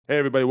Hey,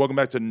 everybody. Welcome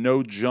back to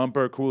No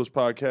Jumper, coolest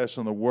podcast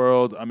in the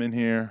world. I'm in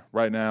here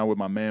right now with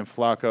my man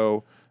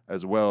Flacco,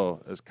 as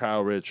well as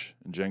Kyle Richh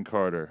and Jenn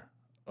Carter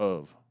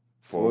of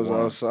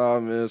 401. What's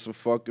outside, man? It's a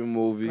fucking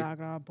movie.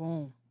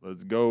 Boom.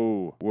 Let's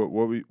go.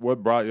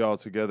 What brought y'all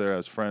together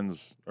as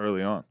friends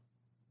early on?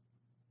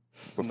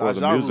 Before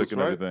the music roots,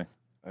 and everything.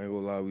 I ain't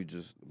gonna lie, we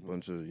just a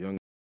bunch of young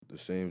the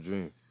same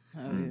dream.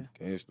 Hell yeah.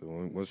 Gangster.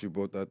 Once we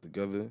brought that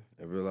together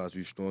and realized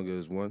we stronger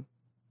as one,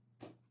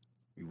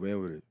 we went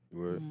with it.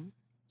 You heard? Mm-hmm.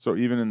 So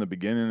even in the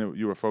beginning,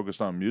 you were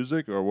focused on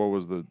music, or what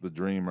was the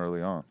dream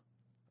early on?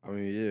 I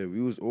mean, yeah,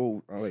 we was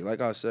all, like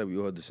I said, we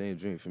all had the same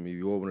dream. For me,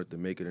 we all wanted to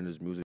make it in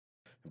this music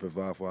and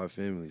provide for our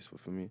families. So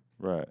for me.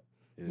 Right.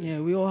 Yeah,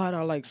 we all had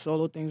our, like,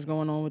 solo things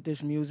going on with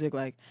this music.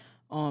 Like,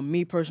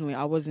 me personally,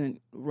 I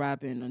wasn't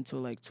rapping until,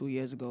 like, 2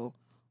 years ago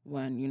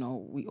when, you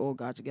know, we all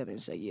got together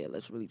and said, yeah,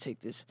 let's really take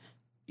this,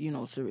 you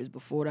know, serious.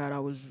 Before that, I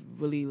was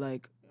really,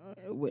 like,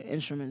 with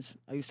instruments.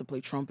 I used to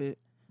play trumpet.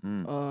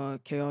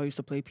 KR used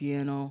to play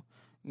piano.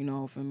 You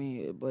know, for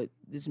me, but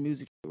this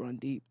music run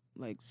deep.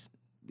 Like,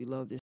 we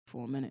loved this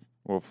for a minute.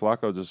 Well,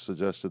 Flacco just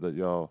suggested that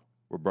y'all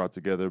were brought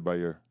together by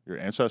your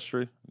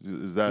ancestry.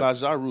 Is that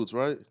Naija roots,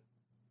 right?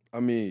 I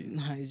mean,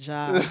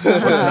 Naija. What's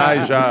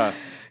Naija?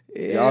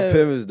 yeah, our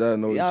parents that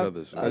know each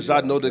other. So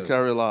Naija know the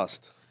carry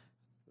lost,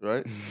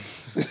 right?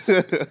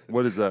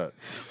 What is that?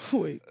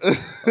 Wait.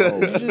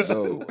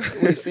 no.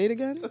 Wait, say it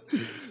again?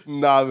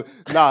 Nah.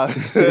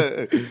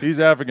 He's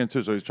African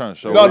too, so he's trying to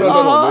show. No, it.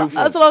 no.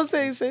 That's what I'm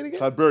saying. Say it again.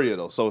 Liberia,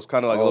 though, so it's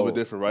kind of like a little bit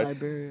different, right?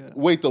 Liberia.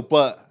 Wait, though,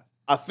 but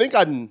I think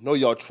I know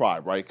y'all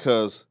tribe, right?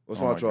 Because What's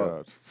my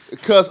tribe?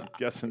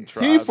 Guessing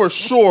tribes. he for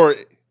sure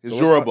is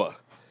Yoruba.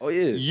 Oh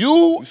yeah,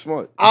 You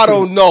smart. I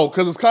don't know,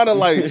 because it's kind of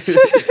like,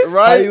 How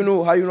right? you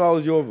know I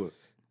was Yoruba?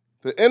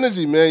 The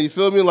energy, man, you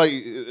feel me? Like,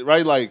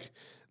 right? Like,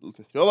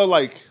 y'all are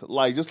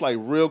like just like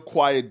real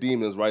quiet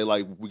demons, right?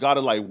 Like, we gotta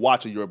like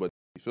watch a Yoruba.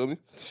 You feel me?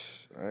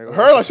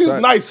 Her, like, she's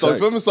nice, so you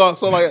feel me? So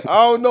like,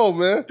 I don't know,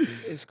 man.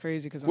 It's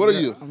crazy because What are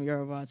you? I'm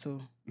Yoruba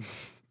too.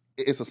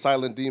 It's a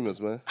silent demons,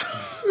 man.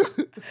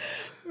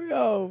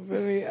 Yo,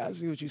 baby, I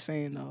see what you're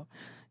saying though.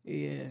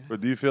 Yeah.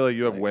 But do you feel like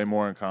you have way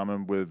more in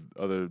common with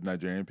other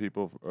Nigerian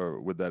people, or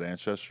with that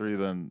ancestry,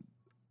 than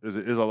is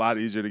a lot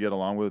easier to get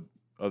along with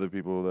other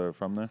people that are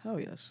from there? Hell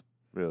yes.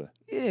 Really?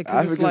 Yeah,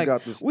 because it's like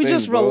got this we thing,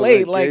 just bro,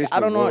 relate. like, Like, I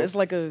don't know, bro. it's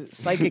like a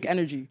psychic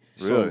energy.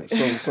 Really?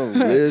 Some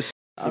weird shit.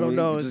 I don't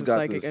know, it's a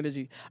psychic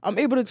energy. I'm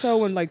able to tell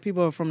when like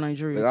people are from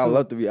Nigeria. Like, I too.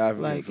 love to be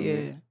African. Like, for yeah.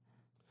 me.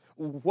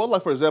 Well,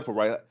 like, for example,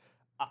 right?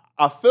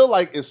 I feel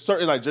like it's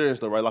certain Nigerians,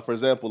 though, right? Like, for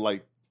example,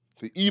 like,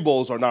 the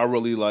Igbos are not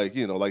really, like,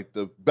 you know, like,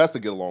 the best to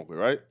get along with,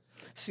 right?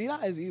 See,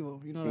 that is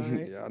evil. You know what I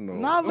mean? Yeah, I know.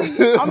 Nah, but,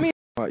 I mean,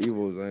 My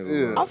evils, I ain't Yeah.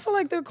 gonna lie. I feel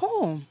like they're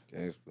calm.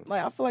 Gangster.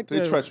 Like, I feel like They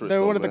they're treacherous, they're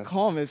though, one of the man.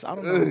 calmest. I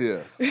don't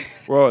know. Yeah.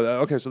 Well,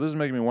 okay, so this is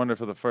making me wonder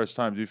for the first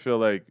time. Do you feel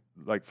like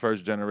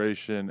first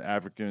generation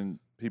African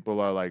people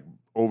are like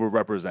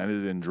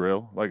overrepresented in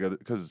drill? Like,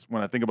 because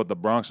when I think about the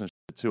Bronx and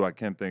shit too, I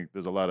can't think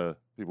there's a lot of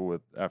people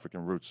with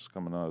African roots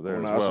coming out of there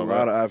Well, as that's well. a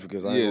lot right? of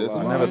Africans. I, Yeah, ain't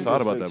gonna lie. I never My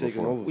thought about uncles that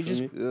taking before. over We for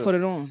just me. Yeah. put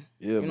it on.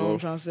 Yeah, You know bro. what I'm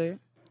trying to say?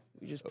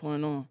 We just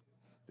putting on.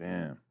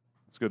 Damn,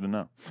 it's good to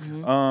know.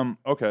 Mhm.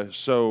 Okay,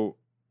 so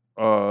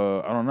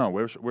I don't know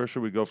where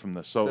should we go from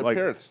this? So Their like,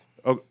 parents.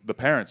 oh, the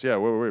parents, yeah.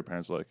 What were your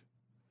parents like?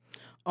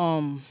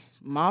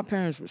 My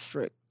parents were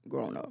strict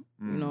growing up.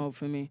 You know,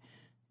 for me,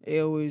 they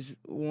always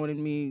wanted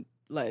me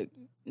like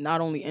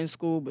not only in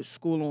school but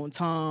school on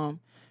time.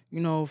 You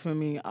know, for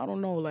me, I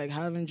don't know, like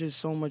having just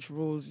so much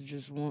rules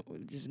just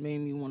made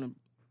me want to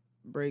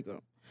break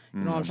them. You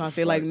know what I'm trying to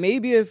say? Like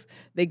maybe if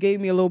they gave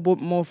me a little bit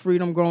more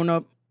freedom growing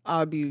up,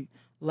 I'd be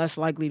less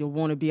likely to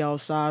want to be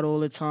outside all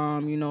the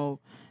time. You know,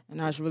 and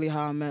that's really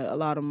how I met a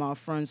lot of my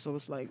friends. So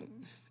it's like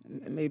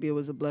maybe it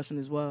was a blessing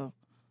as well.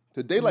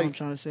 Did they You know what I'm like?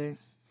 trying to say?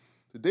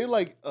 Did they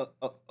like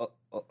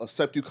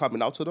accept you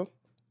coming out to them,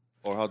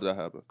 or how did that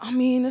happen? I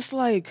mean, it's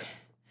like,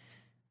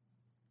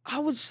 I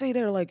would say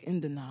they're like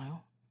in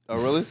denial.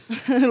 Oh, really?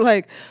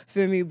 Like,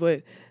 feel me?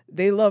 But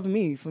they love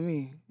me for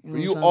me. Were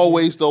know you what I'm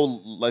always though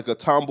like a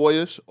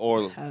tomboyish or?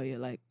 saying? Hell yeah,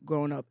 like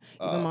growing up.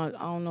 Even I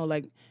don't know,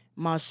 like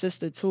my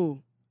sister too.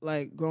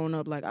 Like growing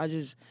up, like I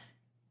just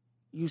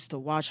used to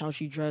watch how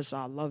she dressed.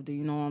 I loved it.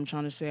 You know what I'm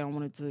trying to say? I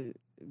wanted to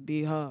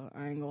be her.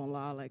 I ain't gonna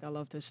lie. Like I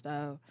loved her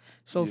style.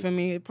 So for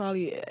me,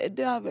 it did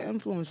have an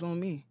influence on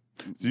me.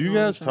 Do you know what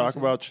I'm guys trying to talk say?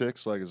 about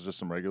chicks like it's just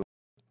some regular?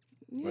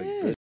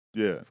 Yeah,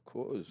 Yeah. Of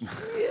course.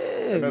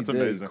 yeah. That's Every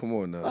day. amazing. Come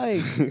on now.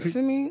 Like,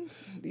 feel me?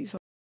 These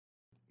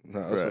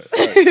Nah, that's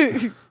Right.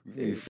 a fact.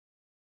 Yeah.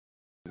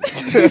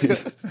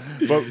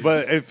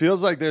 but it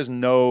feels like there's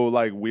no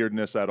like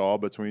weirdness at all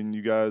between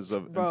you guys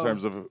in Bro.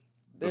 terms of.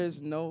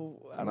 There's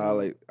no. I don't Nah, know.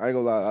 like I ain't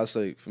gonna lie. I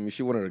say for me,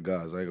 she one of the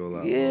guys. I ain't gonna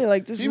lie. Yeah, bro.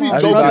 like this He is be my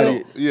joking. brother.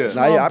 Everybody- Yeah. It's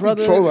Nah, my yeah, I be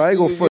brother. trolling. I ain't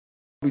gonna Yeah. fuck.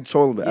 I be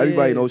trolling, but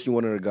everybody Yeah. knows she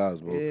one of the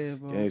guys, bro. Yeah,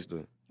 bro.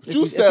 Gangster. If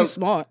You if said- you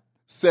smart.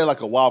 Said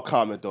like a wild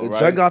comment though, The right?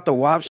 Jen got the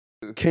wop.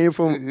 Came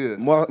from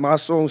Yeah. my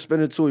song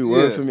 "Spinning Too." You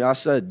word Yeah. for me. I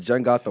said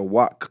Jen got the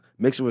wok.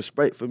 Makes it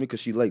respect for me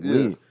because she like Yeah.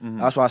 lean. Mhm.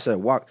 That's why I said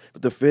wok.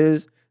 But the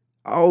fizz,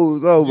 I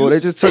don't know, bro. You They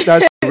just took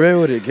that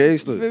Real with it,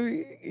 gangster.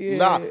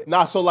 Yeah.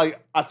 Nah. So like,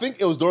 I think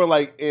it was during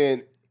like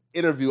an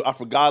interview. I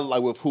forgot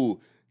like with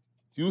who.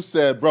 You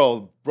said,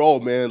 bro,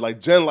 man,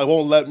 like Jenn like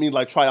won't let me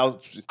like try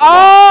out.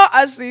 Oh,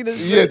 I see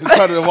this. Yeah, to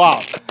cut it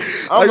off.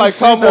 I'm like, You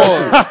come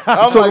on.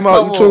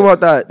 talking about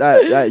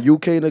that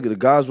UK nigga, the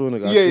Goswell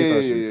nigga?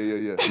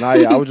 Yeah. Nah,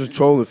 I was just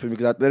trolling for me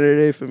because at the end of the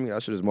day, for me,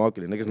 that shit is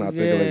marketing. Niggas not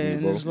thinking like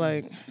me, bro. It's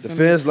like, The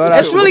fans love that.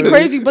 it's really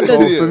crazy, but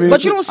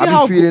but you don't see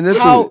how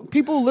it.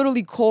 people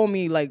literally call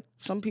me, like,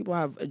 some people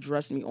have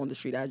addressed me on the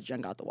street as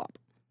Jenn got the wop.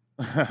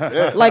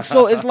 Like,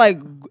 so it's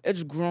like,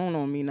 it's grown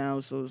on me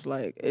now, so it's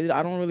like,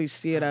 I don't really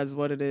see it as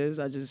what it is.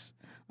 I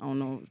don't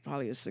know, it's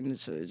probably a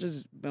signature. It's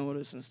just been with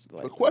us since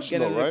like the question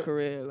beginning though, of right?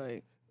 career.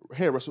 Like,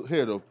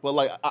 here though, but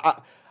like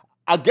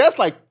I guess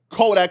like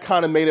Kodak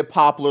kind of made it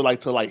popular,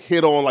 like to like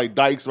hit on like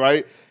dykes,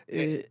 right?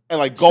 And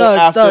like go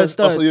after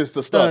studs, oh, so it's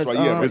the studs, right?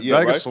 Yeah, Is yeah,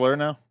 dyke right? a slur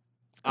now?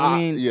 I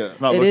mean, yeah.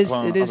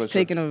 it is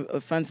taken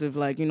offensive,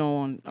 like, you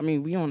know.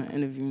 We on an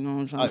interview, you know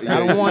what I'm trying to say. Yeah,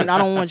 I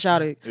don't want y'all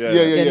to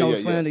get no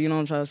slander, you know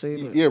what I'm trying to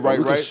say. But. Yeah, right,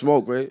 We right. can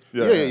smoke, right?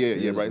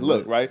 Yeah, right.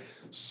 Look, right.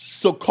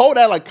 So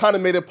Kodak like kind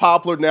of made it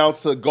popular now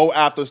to go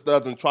after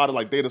studs and try to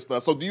like date a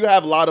stud. So do you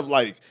have a lot of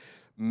like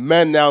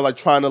men now like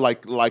trying to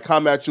like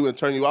come at you and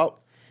turn you out?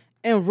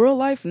 In real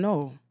life,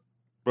 no.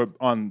 But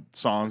on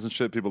songs and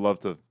shit, people love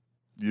to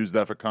use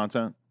that for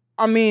content.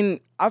 I mean,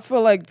 I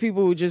feel like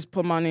people who just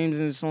put my names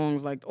in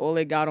songs, like, all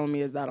they got on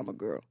me is that I'm a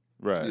girl.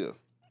 Right.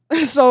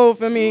 Yeah. So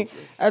for me,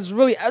 that's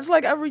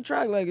like every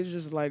track, like, it's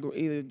just like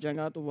either Jenn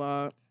got the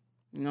wild,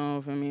 you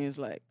know, for me, it's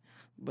like,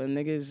 but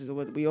niggas,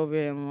 we over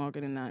here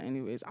marketing that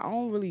anyways. I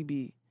don't really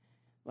be,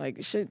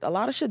 like, shit, a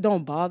lot of shit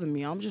don't bother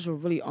me. I'm just a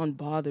really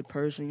unbothered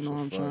person, you know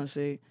what I'm trying to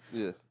say?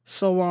 Yeah.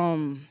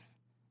 So,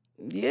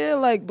 yeah,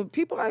 like, but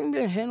people ain't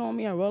been hitting on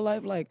me in real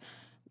life, like,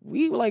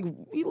 we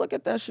look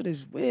at that shit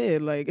as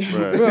weird, like, in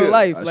real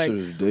life. That Like, shit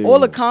is dangerous. all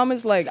the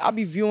comments, like, I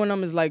be viewing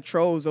them as, like,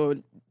 trolls, or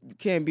you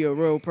can't be a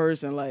real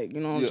person, like,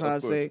 you know what I'm trying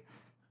to say?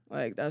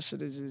 Like, that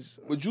shit is just...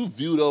 Would you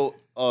view, though,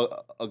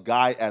 a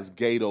guy as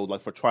gay, though,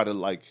 like, for trying to,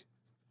 like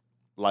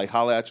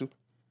holler at you?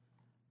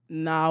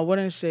 Nah, I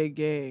wouldn't say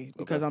gay,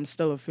 because I'm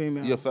still a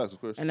female. Yeah, facts,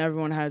 of course. And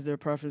everyone has their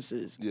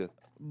preferences. Yeah.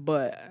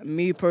 But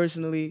me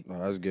personally... Nah,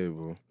 that's gay,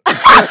 bro.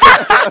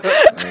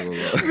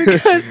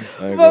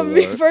 But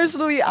me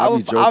personally,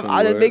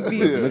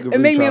 it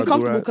make me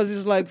uncomfortable because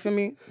it's like, for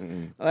me,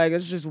 like,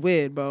 it's just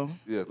weird, bro.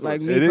 Yeah,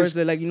 like, me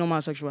personally, like, you know my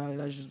sexuality,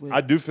 that's just weird.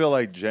 I do feel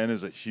like Jenn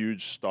is a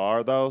huge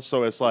star, though.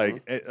 So it's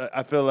like,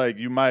 I feel like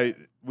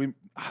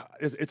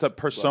it's a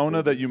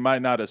persona that you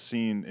might not have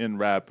seen in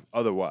rap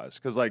otherwise.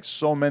 Because, like,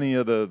 so many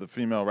of the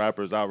female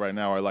rappers out right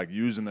now are, like,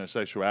 using their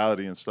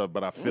sexuality and stuff.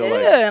 But I feel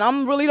like... Yeah, and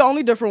I'm really the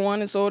only different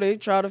one. And so they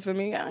try to, for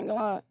me, I ain't gonna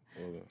lie.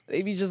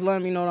 They be just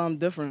letting me know that I'm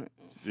different.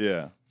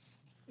 Yeah.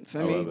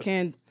 For me,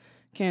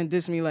 can't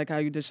diss me like how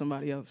you diss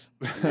somebody else.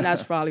 And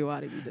that's probably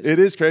why they be dissing. It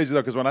is crazy, though,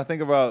 because when I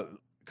think about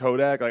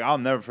Kodak, like, I'll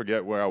never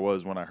forget where I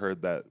was when I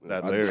heard that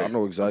lyric. I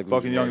know exactly.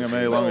 Fucking young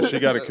M.A. long as she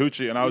got a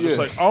coochie. And I was just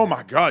like, oh,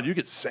 my God, you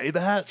could say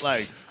that?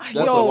 Like,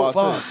 yo,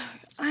 fuck.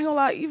 I ain't gonna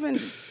lie, even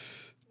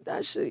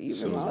that shit,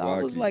 even,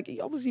 I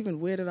was even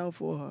weirded out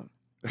for her.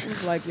 I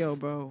was like, yo,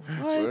 bro,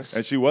 what?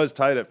 And she was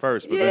tight at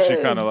first, but then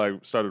she kind of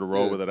like started to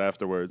roll with it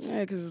afterwards. Yeah,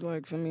 because it's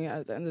like, for me,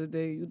 at the end of the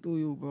day, you do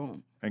you, bro.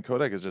 And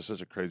Kodak is just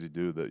such a crazy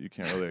dude that you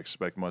can't really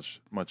expect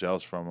much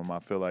else from him, I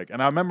feel like.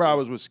 And I remember I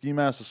was with Ski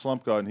Master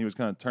Slump God, and he was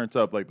kind of turned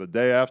up like the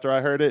day after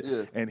I heard it,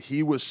 and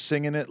he was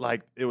singing it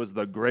like it was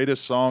the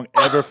greatest song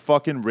ever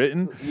fucking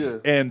written. Yeah.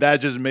 And that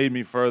just made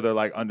me further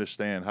like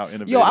understand how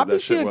innovative I be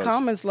that shit seeing was.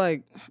 comments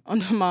like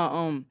under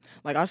my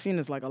like I seen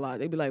this like a lot.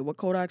 They be like, "What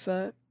Kodak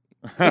said?"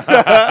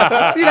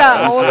 I see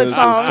that all the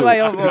time. I'm like,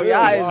 "Oh, bro,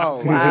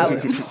 y'all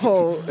is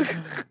wild."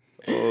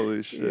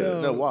 Holy shit!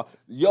 No, wow.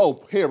 Yo,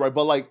 here, right?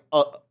 But like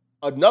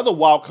another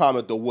wild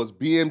comment though was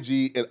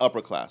BMG in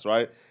Upper Class,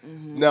 right?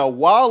 Mm-hmm. Now,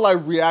 while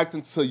like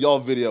reacting to your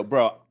video,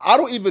 bro, I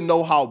don't even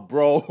know how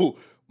bro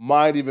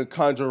mind even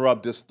conjure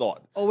up this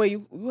thought. Oh wait,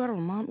 you gotta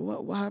remind me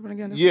what happened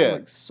again? This was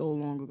like so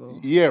long ago.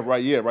 Yeah,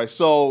 right.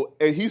 So,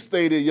 and he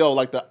stated, yo,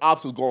 like the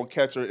ops is gonna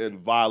catch her and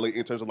violate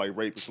in terms of like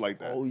rape and shit like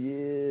that. Oh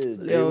yeah,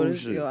 yo,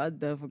 I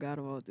definitely forgot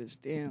about this.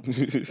 Damn,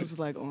 this is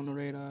like on the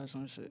radar or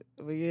some shit.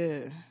 But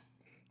yeah.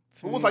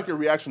 What was like your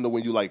reaction to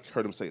when you like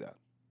heard him say that?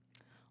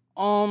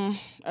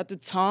 At the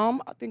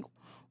time, I think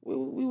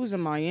we was in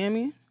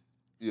Miami.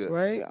 Yeah.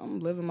 Right? I'm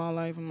living my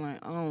life. I'm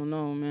like, I don't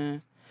know,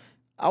 man.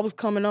 I was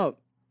coming up.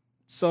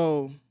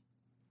 So,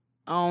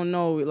 I don't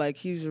know, like,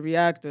 he's a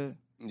reactor.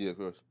 Yeah, of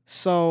course.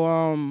 So,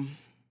 I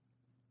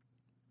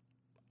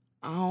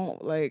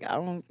don't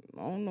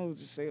know what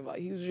to say about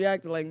it. He was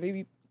reacting like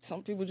maybe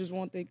some people just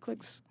want their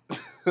clicks.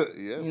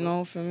 Yeah. You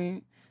know, for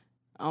me.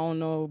 I don't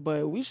know,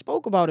 but we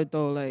spoke about it,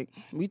 though. Like,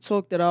 we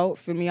talked it out.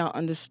 For me, I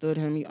understood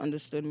him. He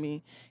understood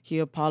me. He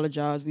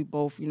apologized. We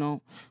both,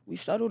 we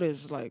settled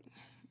this, like...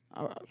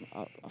 I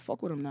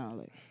fuck with him now.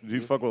 Like, do you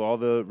fuck with all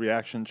the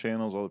reaction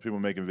channels, all the people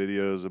making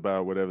videos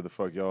about whatever the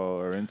fuck y'all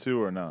are into,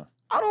 or not?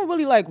 I don't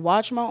really like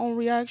watch my own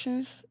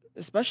reactions,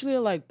 especially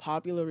like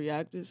popular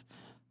reactors,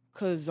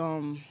 cause I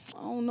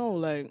don't know,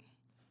 like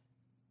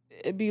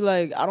it'd be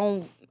like I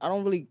don't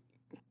really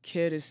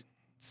care to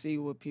see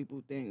what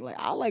people think. Like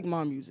I like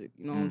my music,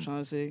 you know what I'm trying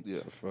to say? Yeah.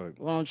 That's a fact.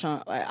 What I'm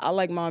trying, like I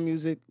like my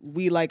music.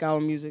 We like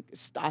our music.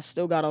 I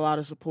still got a lot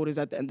of supporters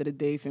at the end of the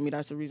day. For me,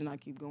 that's the reason I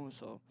keep going.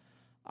 So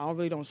I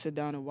don't sit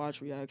down and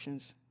watch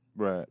reactions.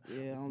 Right.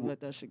 Yeah, I don't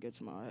let that shit get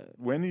to my head.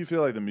 When do you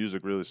feel like the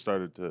music really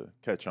started to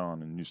catch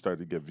on and you started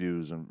to get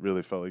views and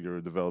really felt like you were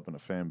developing a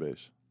fan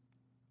base?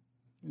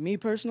 Me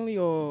personally,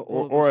 or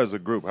Or as a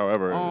group,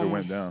 however it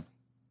went down.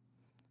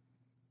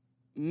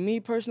 Me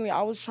personally,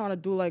 I was trying to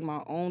do like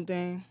my own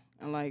thing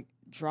and like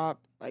drop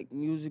like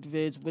music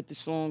vids with the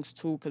songs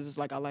too, cause it's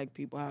like I like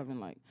people having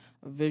like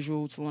a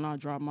visual too when I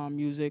drop my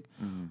music.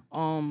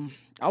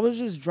 I was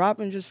just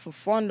dropping just for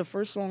fun. The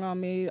first song I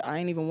made, I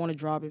ain't even want to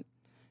drop it.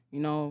 You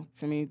know,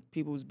 for me,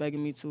 people was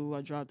begging me to.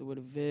 I dropped it with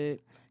a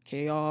vid.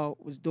 KR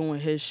was doing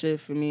his shit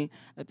for me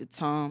at the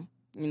time.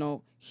 You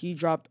know, he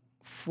dropped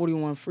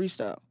 41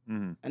 Freestyle.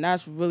 And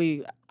that's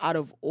really, out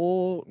of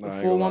all the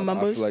 41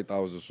 members, I feel like that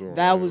was the song.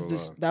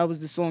 that was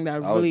the song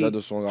that really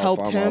the song I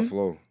helped found him. my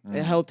flow.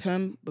 It helped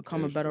him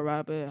become a better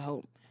rapper. It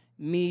helped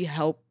me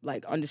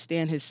like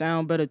understand his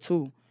sound better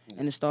too.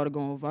 And it started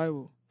going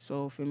viral.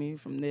 So for me,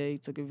 from there, he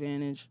took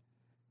advantage.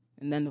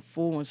 And then the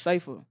full one,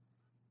 Cypher.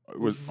 It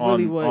was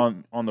really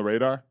on the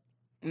radar?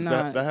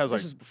 Nah, that has this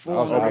like is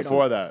before.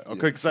 before that. Okay,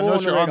 because I Full know on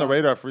the you're on the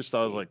radar. radar.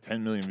 Freestyle is like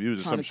 10 million views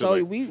or Trying some to shit. tell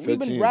you, Like, we've 15,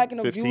 been racking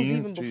up views 15?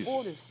 even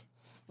before this.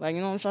 Like,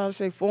 you know what I'm trying to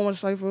say? 4-1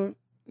 Cypher,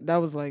 that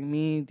was like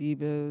me,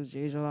 D-Bills,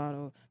 Jay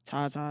Gelato,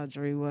 Tata,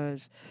 Dre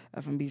West,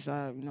 FMB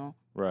side, you know?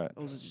 right.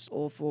 Those are just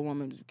all 4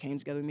 women who came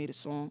together and made a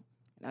song.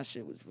 And that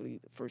shit was really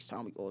the first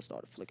time we all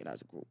started flicking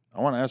as a group.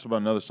 I want to ask about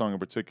another song in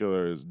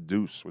particular is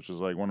Deuce, which is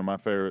like one of my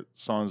favorite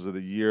songs of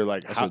the year.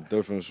 Like That's a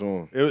different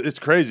song. It's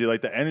crazy. Like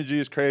the energy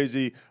is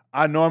crazy.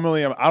 I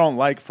don't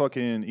like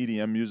fucking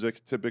EDM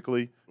music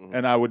typically,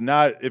 and I would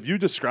not. If you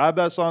describe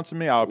that song to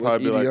me, I would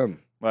What's probably be EDM?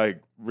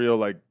 like real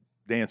like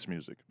dance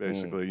music,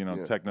 basically. You know,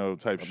 Yeah. techno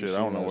type I've shit. been I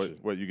don't seeing know that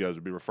shit. what you guys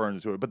would be referring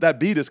to it, but that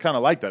beat is kind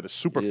of like that. It's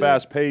super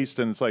fast paced,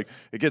 and it's like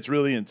it gets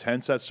really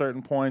intense at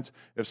certain points.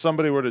 If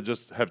somebody were to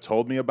just have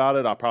told me about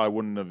it, I probably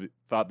wouldn't have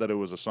thought that it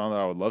was a song that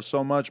I would love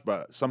so much.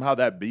 But somehow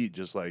that beat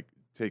just like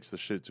takes the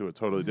shit to a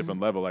totally different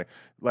level.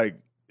 Like,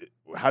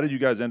 how did you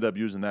guys end up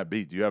using that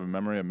beat? Do you have a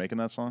memory of making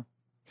that song?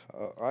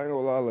 I ain't gonna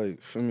lie,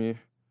 like, for me,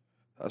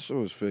 that shit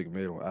was fake,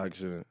 made on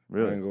accident.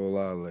 Really? I ain't gonna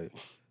lie, like,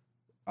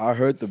 I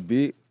heard the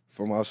beat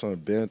from my son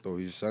Bento.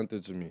 He sent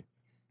it to me.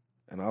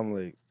 And I'm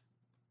like,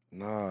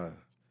 nah,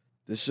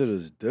 this shit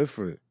is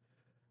different.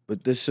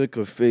 But this shit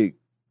could fake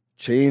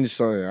change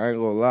something. I ain't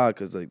gonna lie,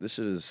 because, like, this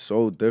shit is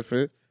so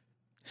different.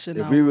 Shit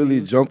If not we what really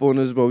used to. jump on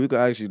this, bro, we could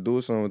actually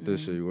do something with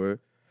this shit, you heard?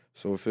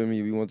 So, for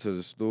me, we went to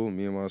the stool,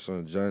 me and my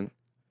son Jenn.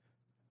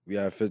 We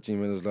had 15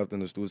 minutes left in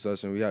the stool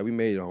session. We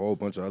made a whole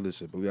bunch of other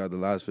shit, but we had the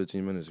last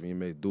 15 minutes. We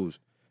made Deuce.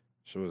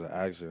 Shit was an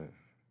accident.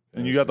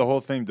 And you got the whole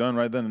thing done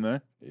right then and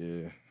there?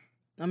 Yeah.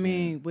 I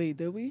mean, wait,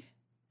 did we?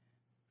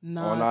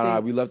 Nah, Nah, I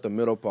we left the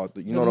middle part.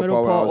 You think know the the middle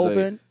part where I part was like,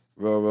 open.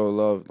 real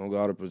love, don't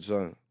gotta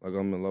pretend. Like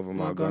I'm in love with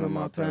my gun and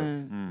my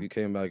pen. pen. We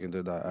came back and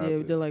did that Yeah, we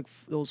after. did like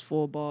those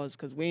 4 bars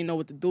because we didn't know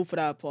what to do for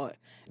that part.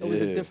 It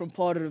was a Yeah. different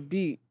part of the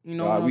beat. You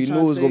know, Nah, what we I'm knew trying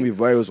it was to gonna say? be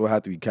viral, so it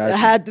had to be catchy. It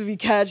had to be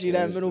catchy, Yeah,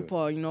 that it's middle good.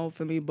 part, you know,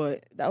 for me.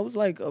 But that was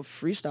like a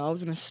freestyle. I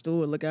was in a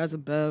stool, look as a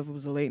bev. It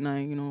was a late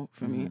night, you know,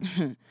 for me.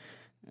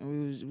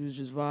 And we was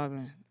just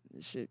vibing.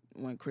 This shit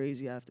went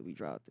crazy after we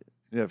dropped it.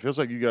 Yeah, it feels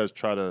like you guys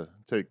try to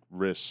take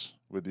risks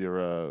with your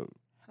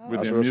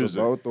That's your what it's music.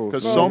 about, though.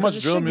 Because Bro, so 'cause much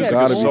the drill shit music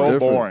get is boring. so Gotta be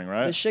boring,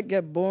 right? The shit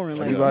get boring.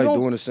 Like, Everybody you don't,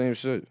 doing the same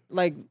shit.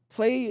 like,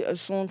 play a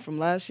song from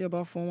last year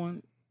by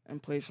 4-1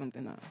 and play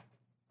something now.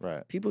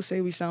 Right. People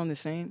say we sound the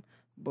same,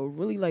 but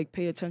really, like,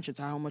 pay attention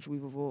to how much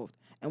we've evolved.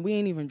 And we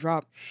ain't even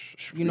dropped,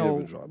 you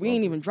know, we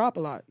ain't even drop a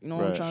lot. You know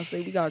what I'm Right. trying to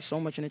say? We got so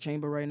much in the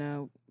chamber right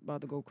now,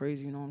 about to go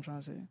crazy, you know what I'm trying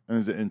to say? And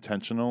is it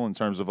intentional in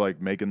terms of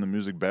like making the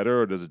music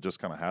better, or does it just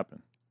kind of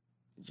happen?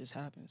 It just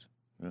happens.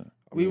 Yeah.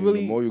 I We mean,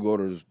 really- the more you go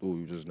to the stool,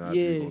 you just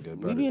naturally Yeah, gonna get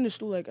we better. be in the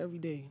stool, like, every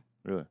day.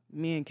 Really?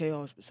 Me and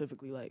KR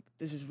specifically, like,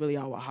 this is really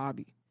our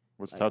hobby.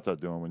 What's Like- Tata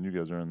doing when you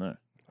guys are in there?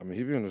 I mean,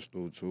 he be in the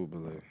stool too, but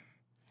like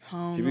I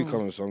don't he be know.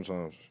 coming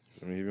sometimes.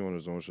 I mean, he be on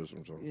his own shit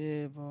sometimes.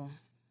 Yeah, bro.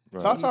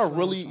 Right. Tata Slide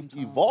really sometimes,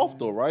 evolved man.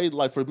 though, right?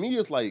 Like for me,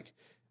 it's like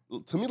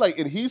to me, like,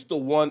 and he's the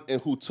one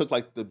and who took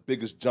like the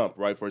biggest jump,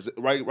 right?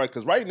 Right,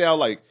 because right now,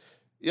 like,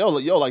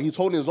 like he's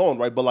holding his own,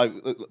 right? But like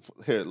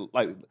here,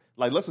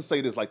 like let's just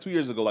say this, like 2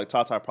 years ago, like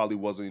Tata probably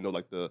wasn't,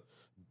 like the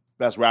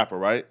best rapper,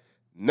 right?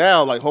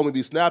 Now, like homie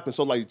be snapping,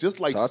 so like just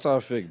like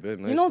Tata fake, bit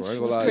nice. You know bro. I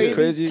ain't what's gonna lie. It's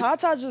crazy?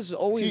 Tata just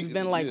always He-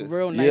 been like yeah.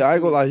 real nice. Yeah, I ain't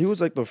to gonna me. lie. He was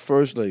like the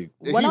first like.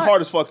 he when I-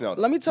 hard as fuck now.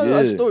 Let me tell you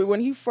a Yeah. story.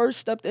 When he first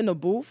stepped in the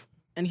booth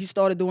and he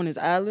started doing his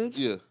ad-libs,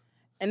 Yeah,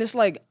 and it's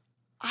like,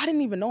 I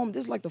didn't even know him.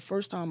 This is like the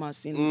first time I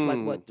seen him. It's like,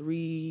 Mm. what,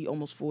 3,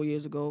 almost 4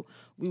 years ago.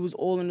 We was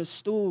all in the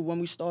stool when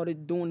we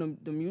started doing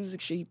the music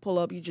shit. He pull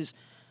up, he just,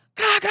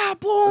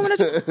 boom. And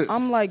it's,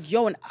 I'm like,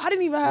 yo, and I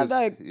didn't even have His-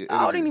 that, yeah,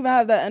 I energy. didn't even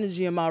have that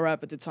energy in my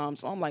rap at the time.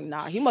 So I'm like,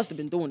 nah, he must have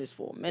been doing this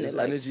for a minute. His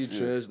Like, energy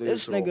translated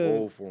this to nigga- the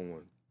whole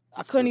 4-1.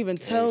 I couldn't even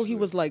tell he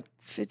was like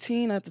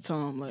 15 at the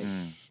time. Like,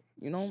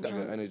 you know what I'm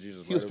trying? Energy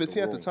just He was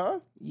 15 at the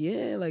time?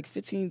 Yeah, like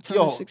 15,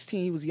 turning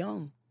 16. He was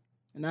young.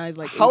 And now he's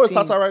like 18. How is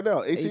Tata right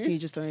now? 18? 18,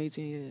 just turned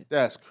 18, yeah.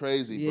 That's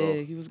crazy, bro.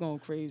 Yeah, he was going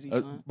crazy,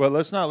 son. But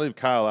let's not leave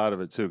Kyle out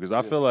of it, too, because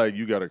I feel like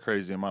you got a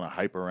crazy amount of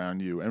hype around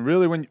you. And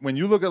really, when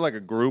you look at, like, a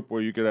group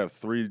where you could have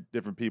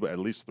at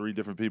least three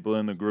different people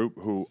in the group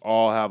who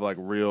all have, like,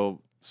 real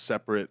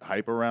separate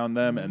hype around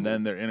them, and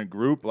then they're in a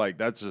group, like,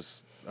 that's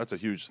a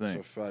huge thing.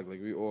 It's a fact.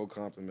 Like, we all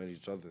compliment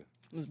each other.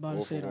 I was about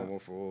to say that. One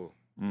for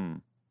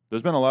all.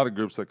 There's been a lot of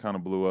groups that kind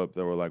of blew up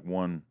that were, like,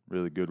 one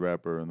really good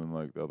rapper, and then,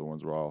 like, the other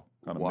ones were all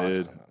kind of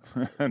mid.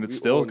 And it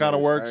still kind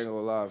of works. I ain't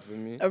gonna lie, for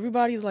me.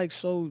 Everybody's, like,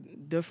 so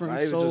different. Not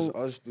even so just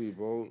us three,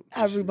 bro. Just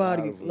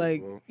everybody, us, like,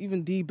 bro.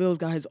 even D-Bill's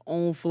got his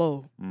own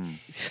flow.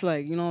 It's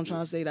like, you know what I'm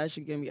trying to say? That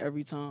should get me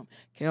every time.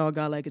 KL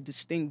got, like, a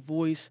distinct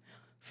voice.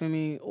 For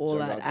me, all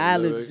Jenn that got the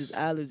ad-libs lyrics. is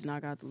ad-libs,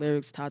 not got the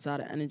lyrics, Tata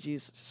the energy,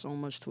 it's so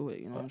much to it,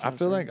 you know what I'm I trying to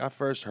feel say? like I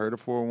first heard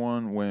of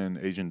 4-1 when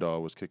Asian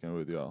Doll was kicking it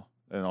with y'all,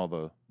 and all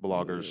the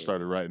bloggers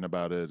started writing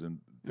about it and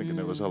thinking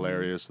it was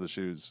hilarious that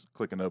she was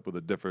clicking up with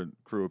a different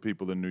crew of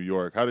people in New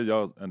York. How did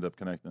y'all end up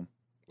connecting?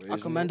 I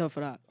commend her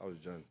for that. I was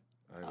Jenn.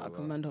 I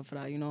commend her for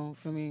that, you know,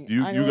 for me.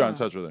 You I ain't got gonna in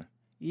touch with her?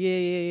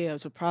 Yeah.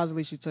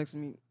 Surprisingly, she texted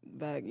me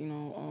back, you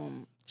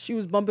know. She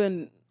was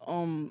bumping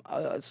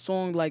a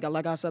song, like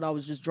I said, I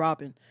was just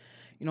dropping.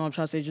 You know what I'm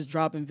trying to say? Just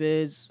dropping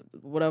vids,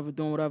 whatever,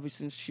 doing whatever.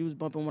 Since she was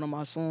bumping one of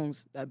my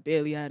songs that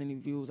barely had any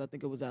views. I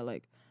think it was at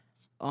like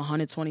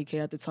 120K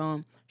at the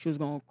time. She was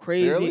going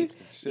crazy. Barely?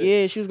 Shit.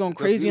 Yeah, she was going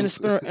crazy in the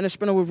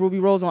sprinter with Ruby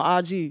Rose on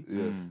IG.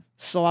 Yeah.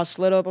 So I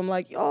slid up. I'm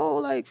like, yo,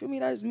 like, for me,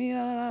 that's me.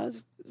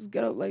 Just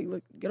get up,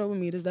 get up with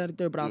me, this, that, and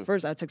third. But at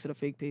first, I texted a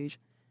fake page.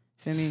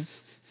 Feel me?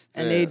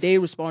 And they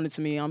responded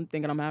to me. I'm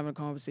thinking I'm having a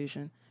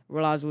conversation.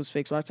 Realized it was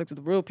fake. So I texted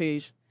the real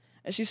page.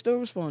 And she still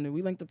responded.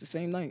 We linked up the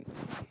same night.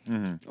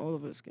 All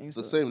of us, gangsta.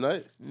 The same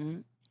night? Mm-hmm.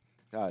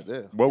 God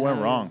damn. What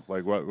went wrong?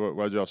 Like,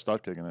 why'd y'all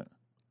stop kicking it?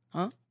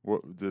 Huh?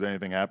 Did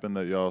anything happen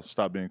that y'all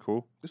stopped being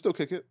cool? You still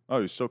kick it? Oh,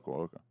 you're still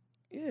cool. Okay.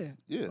 Yeah.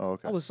 Yeah. Oh,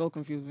 okay. I was so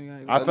confused when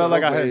you I felt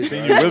like I hadn't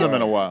seen you with him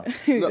in a while.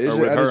 Asian Or with her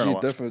in a energy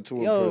while. different to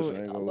a Yo, person. I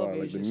ain't I gonna love lie. Like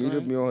the Asian, media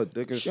son. be on her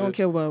dick and She shit. don't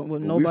care what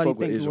but nobody we fuck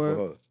with thinks Asian were.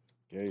 for her.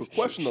 Yeah, Good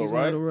question though, She's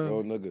right? not a real.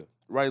 Yo, nigga.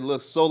 Right,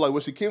 look, so like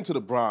when she came to the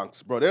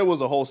Bronx, bro, there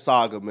was a whole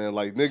saga, man.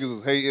 Like niggas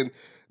is hating.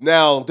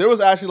 Now, there was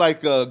actually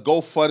like a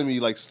GoFundMe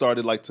like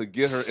started like to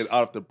get her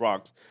out of the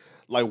Bronx.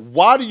 Like,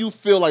 why do you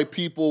feel like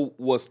people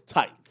was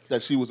tight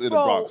that she was in the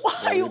Bronx?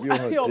 Why you? Maybe on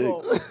her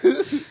Yo,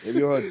 dick.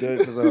 Maybe on her dick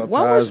because of her When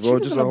was past, bro.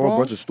 she Just in a the whole bunch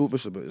Bronx? of stupid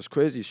shit. But it's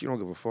crazy. She don't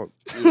give a fuck.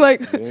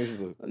 like, Yeah, she's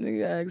like, a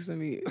nigga asking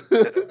me.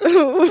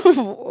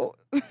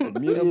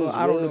 media is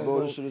I don't real, know, bro.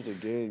 bro. This shit is a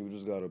game. You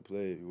just gotta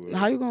play. You word.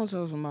 How you gonna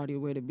tell somebody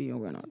where to be and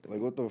where not to? Like,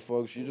 what the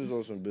fuck? She just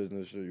on some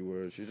business shit, you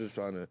word. She just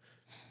trying to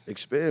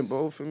expand,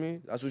 bro, for me.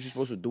 That's what she's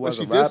supposed to do But as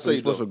she a did rapper. say, You're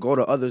supposed though- to go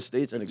to other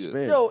states and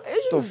expand. Yo, The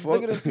Asians fuck?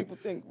 bigger than people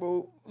think,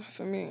 bro.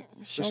 For me,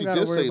 she But don't she gotta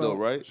did worry say about. though,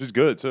 right? She's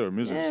good, too. Her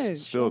music's Yeah, she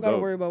still don't gotta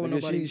dope. worry about what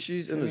Nigga, nobody.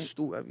 she's in feel the me?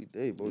 stool every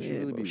day, bro. She Yeah,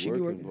 really bro, be she be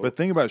working, working. bro. But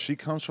think about it, she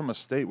comes from a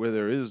state where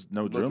there is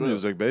no drill drill.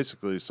 music,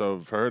 basically. So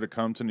for her to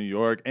come to New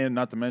York, and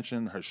not to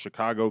mention her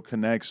Chicago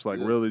connects, like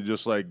really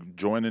just like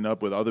joining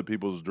up with other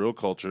people's drill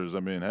cultures. I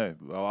mean, hey,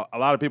 a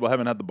lot of people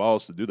haven't had the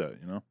balls to do that,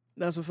 you know?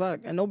 That's a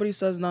fact. And nobody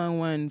says nothing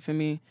when, for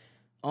me,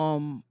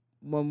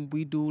 when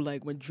we do,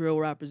 like, when drill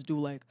rappers do,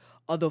 like,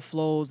 other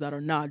flows that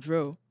are not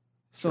drill.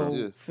 So,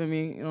 Yeah. for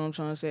me, you know what I'm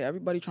trying to say?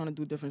 Everybody trying to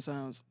do different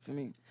sounds, for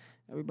me.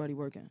 Everybody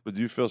working. But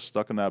do you feel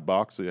stuck in that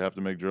box that you have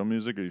to make drill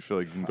music, or you feel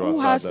like you can go Who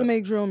outside has that? to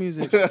make drill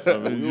music? I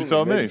mean, you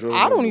tell me. Make drill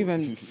I don't music.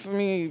 even, for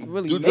me,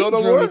 really Do make drill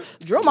no drill. more?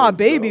 Drill my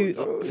baby.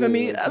 drill, For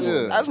me, yeah,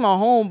 that's my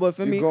home. But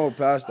for You me, going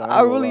past that.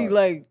 I really,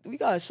 like, we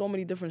got so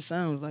many different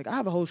sounds. Like, I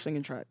have a whole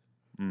singing track.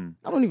 Mm.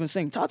 I don't even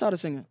sing. Tata the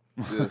singer.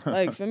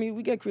 Like, for me,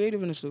 we get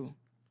creative in the studio.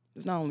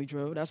 It's not only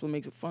drill. That's what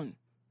makes it fun.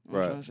 You know what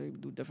Right. I'm trying to say? We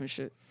do different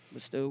shit,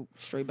 but still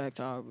straight back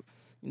to our,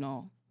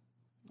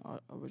 our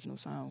original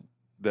sound.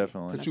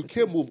 Definitely. But you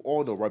can't move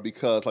on though, right?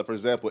 Because, like, for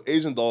example,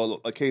 Asian Doll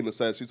came and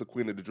said she's a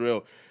queen of the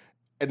drill.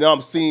 And now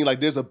I'm seeing, like,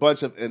 there's a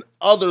bunch of and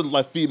other,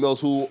 like,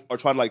 females who are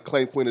trying to, like,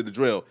 claim queen of the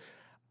drill.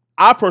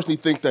 I personally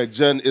think that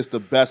Jenn is the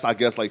best, I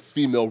guess, like,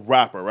 female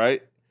rapper,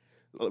 right?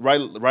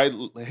 Right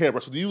here.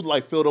 So do you,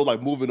 like, feel, though,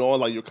 like, moving on,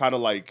 like, you're kind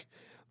of, like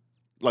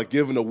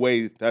giving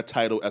away that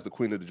title as the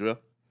queen of the drill?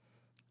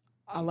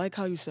 I like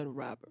how you said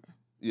rapper.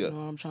 Yeah. You know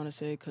what I'm trying to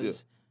say?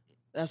 Because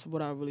that's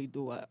what I really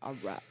do. I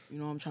rap. You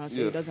know what I'm trying to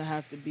say? Yeah. It doesn't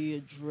have to be a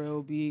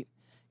drill beat.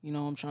 You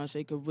know what I'm trying to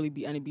say? It could really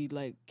be any beat.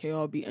 Like,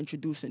 KR be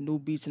introducing new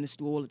beats in the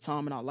studio all the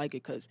time, and I like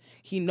it because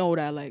he know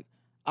that, like,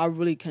 I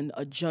really can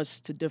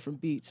adjust to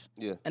different beats.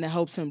 Yeah. And it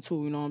helps him,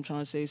 too. You know what I'm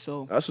trying to say?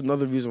 So That's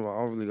another reason why I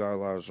don't really got a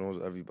lot of songs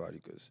with everybody,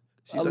 because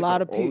she's A like lot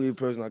the of people- only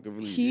person I can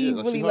really. he Yeah,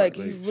 like, really, she like,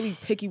 hard, he's really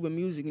picky with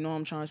music. You know what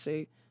I'm trying to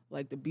say?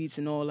 Like, the beats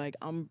and all. Like,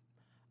 I'm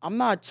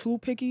not too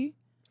picky.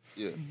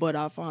 Yeah. But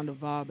I find the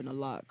vibe in a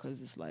lot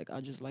because it's like I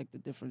just like the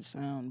different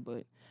sound.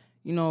 But,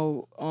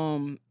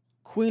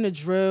 Queen of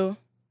Drill,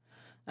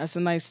 that's a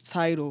nice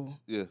title.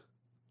 Yeah.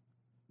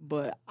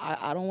 But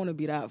I don't want to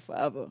be that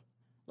forever.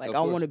 Like, Of I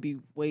course. want to be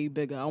way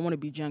bigger. I want to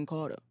be Jenn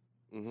Carter.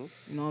 Mm-hmm.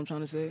 You know what I'm trying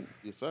to say?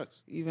 Yeah,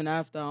 facts. Even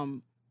after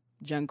I'm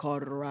Jenn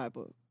Carter the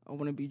rapper, I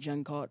want to be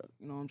Jenn Carter.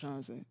 You know what I'm trying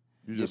to say?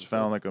 You Yeah, just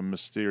found like a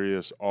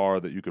mysterious R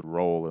that you could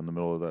roll in the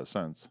middle of that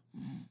sentence.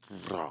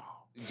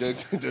 Jenn,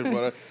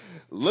 brother.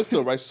 Look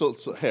though, right? So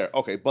here,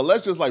 okay, but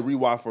let's just like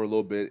rewind for a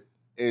little bit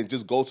and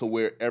just go to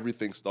where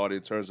everything started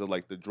in terms of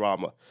like the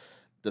drama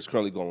that's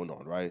currently going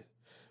on, right?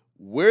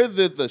 Where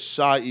did the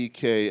Shy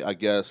EK, I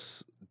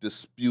guess,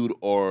 dispute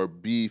or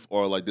beef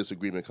or like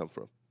disagreement come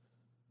from?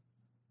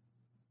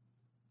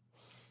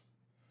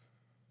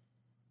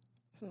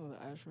 It's another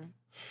ashtray.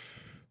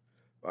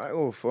 I ain't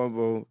gonna front,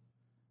 bro.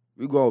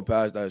 We going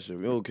past that shit.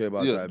 We don't care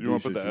about Yeah, that. You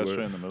want to beef put shit, the you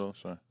ashtray heard? in the middle?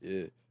 Sorry.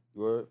 Yeah.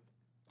 You heard?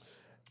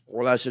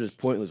 All that shit is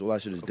pointless. All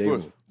that shit is Of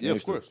course. Damo. Yeah, of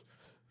Gangsta. course.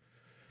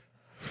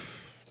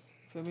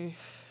 Feel me?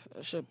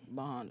 That shit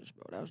behind us,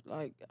 bro. That's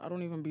like, I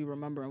don't even be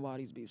remembering why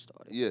these beefs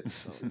started. Yeah.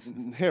 So,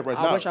 Here right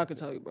I now. wish I could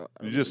tell you, bro.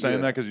 You just saying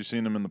Yeah. that because you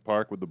seen him in the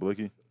park with the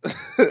blicky?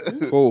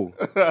 Cool.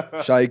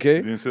 Shy You K?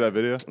 didn't see that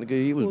video? Nigga,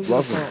 he was Who's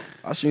bluffing. your fault?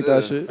 I seen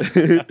that shit.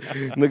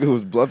 Nigga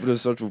was bluffing in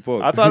Central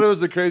Park. I thought it was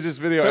the craziest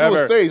video Said it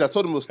was ever. staged. I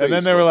told him it was staged. And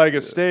then they were bro. like,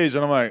 it's staged.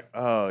 And I'm like,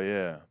 oh,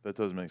 yeah, that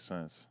does make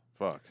sense.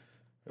 Fuck.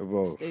 Yeah,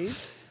 bro, Stage?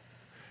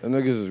 them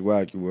niggas is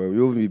whack, you word. We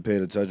don't be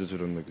paying attention to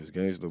them niggas,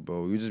 gangster,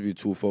 bro. You just be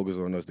too focused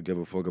on us to give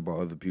a fuck about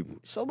other people.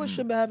 So much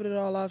shit been happening in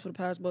our lives for the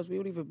past months. We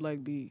don't even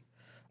like be.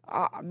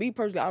 Me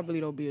personally, I really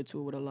don't be a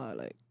tool with a lot.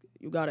 Like,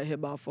 you gotta hit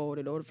by forward.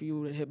 In order for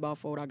you to hit by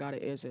forward, I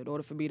gotta answer. In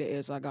order for me to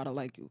answer, I gotta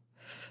like you.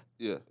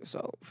 Yeah.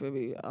 So for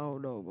me, I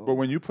don't know, bro. But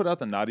when you put out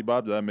the Notti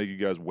Bob, did that make you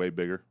guys way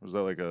bigger? Was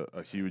that like a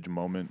huge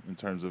moment in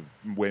terms of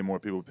way more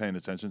people paying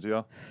attention to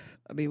y'all?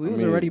 I mean, we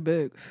was already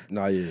big.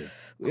 Nah, yeah.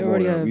 We Come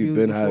already on, had now. We views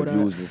been before had that.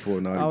 views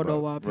before Naughty I don't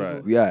know Bob. why people.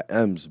 Right. We had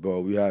M's,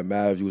 bro. We had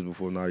mad views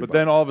before Naughty But Bob.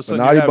 then all of a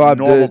sudden, Naughty you have Bob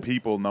normal did-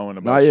 people knowing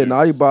about Nah, yeah, shit.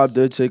 Naughty Bob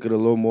did take it a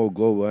little more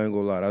global. I ain't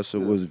gonna lie. That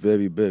shit was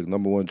very big.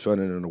 #1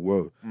 trending in the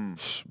world.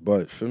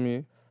 But, for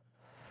me,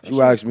 if you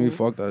shit ask was me,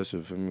 cool. fuck that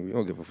shit, for me. We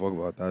don't give a fuck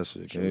about that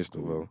shit.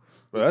 Gangsta, bro.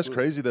 But that's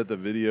crazy that the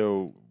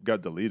video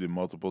got deleted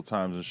multiple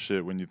times and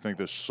shit when you think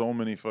there's so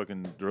many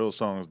fucking drill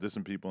songs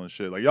dissing people and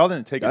shit. Like, y'all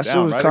didn't take That it shit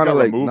down, was right? It kind of got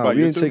like, removed nah, by we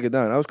didn't YouTube? take it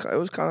down. It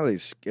was kind of like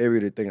scary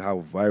to think how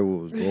viral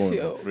it was going.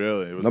 Yo. Like,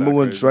 Really? It was #1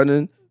 that crazy?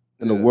 trending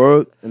in the Yeah.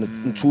 world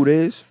in 2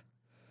 days.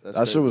 That's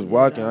That shit was Yeah,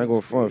 whacking. that I ain't gonna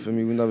was front for crazy.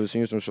 me. We never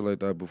seen some shit like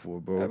that before,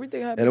 bro.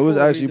 Everything happened. And it was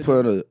for a actually reason,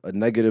 putting a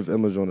negative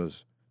image on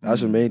us. That's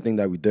the main thing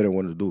that we didn't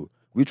want to do.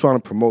 We trying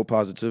to promote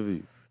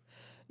positivity.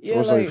 Yeah,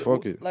 it's like,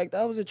 fuck it. Like,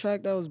 that was a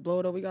track that was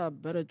blowed up. We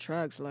got better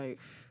tracks. Like,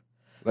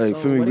 Like,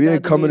 So for me, what we it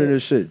ain't got coming in deleted?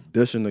 this shit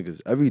dissing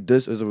niggas. Every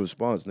diss is a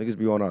response. Niggas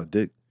be on our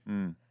dick.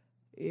 Mm.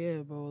 yeah,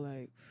 bro.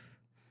 Like,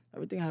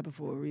 everything happened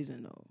for a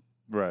reason, though.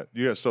 Right.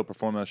 You guys still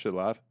perform that shit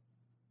live?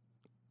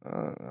 I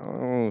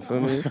don't know, feel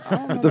me? I don't If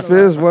remember the the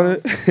fans last want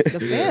time. it. The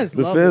fans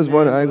The love fans it,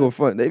 want it. man, I ain't but- gonna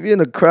front. They be in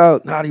the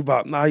crowd. Naughty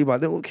Bop, Naughty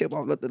Bop. They don't care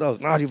about nothing else.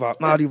 Naughty Bop,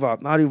 Naughty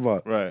Bop, Naughty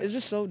Bop. Right. It's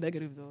just so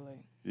negative, though. Like,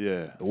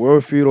 Yeah. The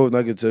world feed off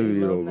negativity, They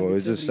though, love bro.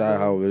 It's just negativity, sad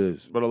bro. how it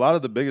is. But a lot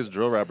of the biggest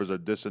drill rappers are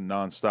dissing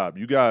nonstop.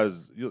 You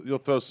guys, you'll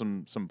throw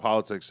some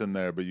politics in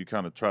there, but you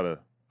kind of try to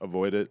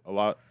avoid it a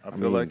lot, I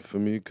feel like. For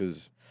me,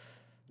 because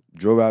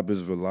drill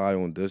rappers rely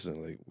on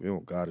dissing. Like, we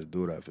don't gotta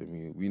do that for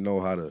me. We know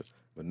how to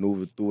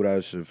maneuver through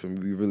that shit. For me,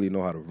 we really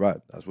know how to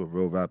rap. That's what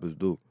real rappers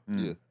do.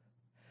 Yeah.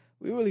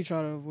 we really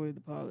try to avoid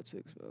the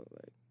politics, bro.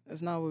 Like,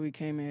 that's not what we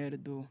came in here to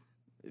do.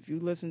 If you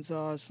listen to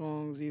our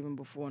songs even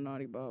before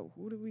Naughty Bob,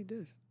 who did we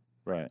diss?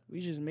 Right. We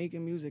just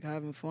making music,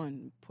 having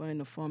fun, putting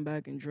the fun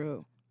back in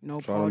drill. You know,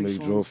 Trying party to make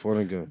songs. drill fun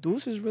again.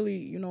 Deuce is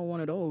really, one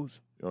of those.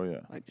 Oh, yeah.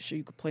 Like the shit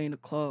you could play in the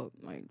club,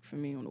 like for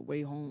me on the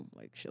way home,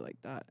 like shit like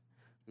that.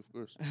 Of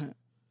course.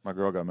 My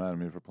girl got mad at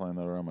me for playing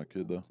that around my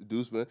kid, though.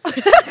 Deuce, man.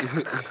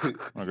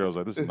 My girl's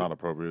like, this is not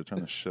appropriate. Turn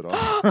this shit off.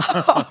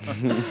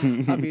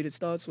 I mean, it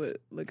starts with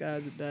 "Look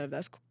As a Dev."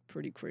 That's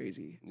pretty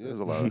crazy.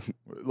 There's a lot of,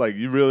 like,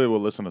 you really will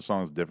listen to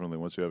songs differently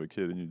once you have a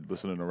kid and you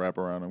listen to rap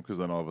around them, because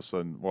then all of a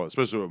sudden, well,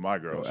 especially with my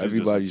girl,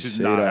 everybody she's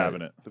say not that.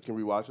 having it. Can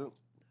we watch it?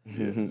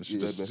 Yeah, she's Yeah,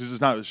 just, man. she's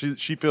just not.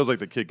 She feels like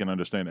the kid can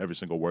understand every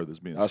single word that's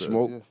being I said.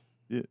 smoke.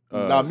 Yeah.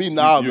 Yeah. Nah, me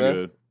nah, you man.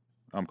 Good.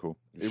 I'm cool.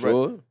 You Hey, right.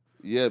 sure?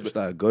 Yeah, It's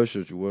but that good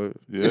shit you word.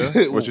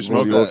 Yeah. What you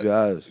Smoke smoking? off your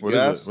ass. What is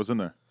Gas? it? What's in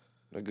there?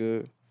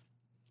 Nigga.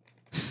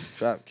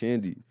 Trap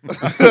candy.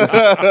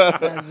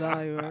 That's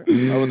Zai, right? I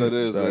know what that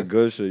is, It's that man.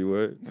 good shit you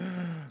word.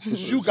 But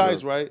you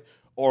guys, right,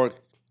 or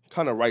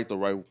kind of right though,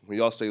 right? When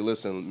y'all say,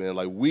 listen, man,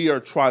 like we are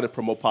trying to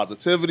promote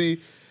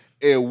positivity,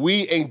 and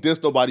we ain't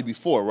dissed nobody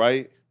before,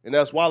 right? And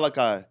that's why, like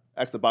I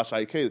asked about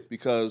Shy K,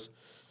 because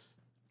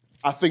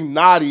I think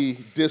Notti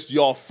dissed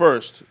y'all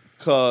first,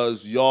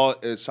 because y'all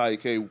and Shy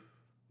K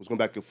was going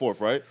back and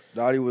forth, right?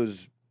 Dottie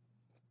was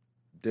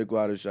dick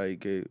rider Shy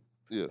K.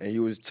 Yeah. And he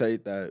was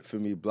tight that, for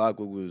me,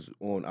 Blockwork was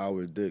on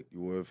our dick, you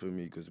word for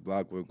me, because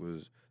Blockwork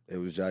was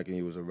jacking,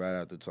 he was a rat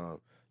at the time.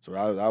 So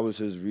that was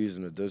his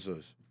reason to diss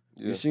us.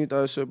 Yeah. You seen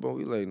that shit, bro?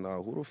 We like,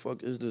 nah, who the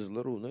fuck is this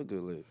little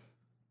nigga? Like,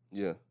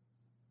 Yeah.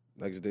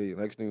 next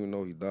thing we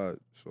know, he died.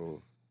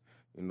 So,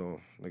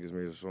 niggas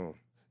made a song.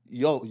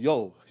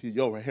 yo,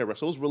 right here.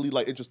 So what's really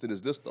like interesting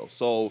is this though.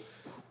 So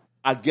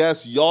I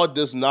guess y'all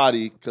diss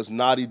Notti because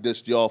Notti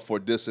dissed y'all for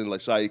dissing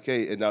like Shy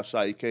K, and now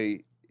Shy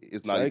K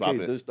is Notti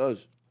bopping. This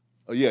does.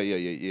 Oh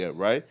yeah,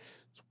 right.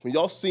 When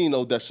y'all seen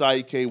though that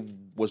Shy K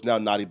was now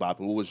Notti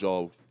bopping, what was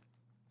y'all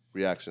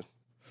reaction?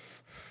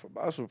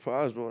 I was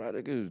surprised, bro. That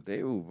nigga is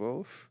Daewoo,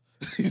 bro.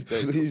 He's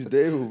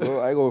Daewoo, bro.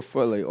 I ain't gonna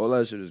fuck, like, all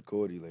that shit is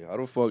corny. Like, how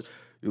the fuck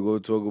you gonna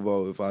talk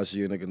about if I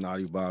see a nigga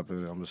Notti bopping,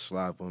 I'm gonna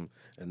slap him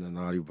and then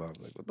Notti bop?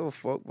 Like, what the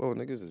fuck, bro?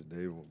 Niggas is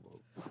Daewoo,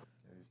 bro.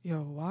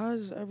 Yo, why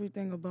is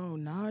everything about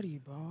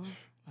Notti, bro?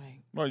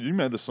 Like, Well, you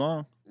made the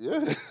song.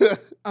 Yeah.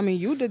 I mean,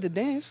 you did the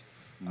dance.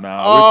 Nah,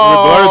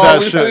 we blurred that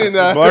we shit. seen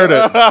that. Blurred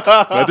it.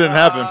 That didn't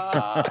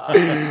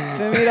happen.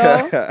 Feel me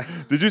though?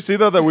 Did you see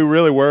though that we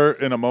really were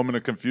in a moment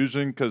of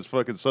confusion because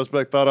fucking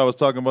Suspect thought I was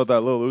talking about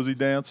that Lil Uzi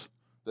dance,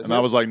 and I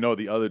was like, no,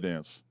 the other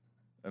dance,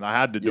 and I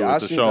had to do Yeah, I it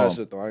to seen show that him.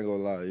 shit, though. I ain't gonna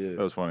lie, yeah.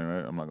 That was funny,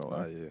 right? I'm not gonna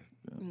lie. Yeah.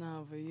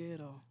 Nah, but yeah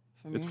though.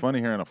 For It's me. funny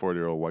hearing a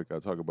 40-year-old white guy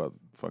talk about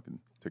fucking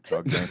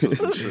TikTok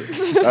dances and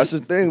shit. That's the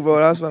thing, bro.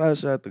 That's why that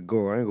shit had to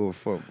go. I ain't gonna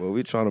fuck, bro.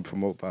 We trying to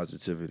promote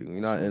positivity. We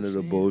not into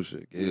the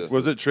bullshit. Yeah.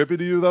 Was it trippy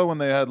to you though when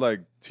they had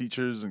like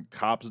teachers and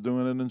cops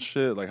doing it and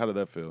shit? Like, how did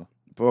that feel?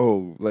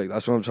 Bro, like,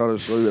 that's what I'm trying to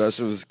show you. That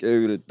shit was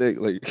scary to think.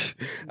 Like,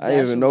 I That didn't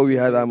even shit know was we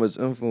too had that big. much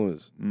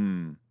influence.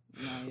 Mm,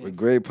 Nah, yeah. With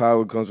great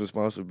power comes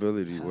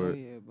responsibility. Hell Word.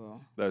 yeah,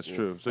 bro. that's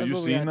true. So That's you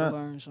what we seen had to that?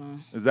 learn,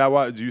 son. Is that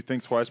why? Do you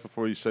think twice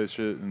before you say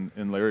shit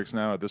in lyrics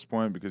now at this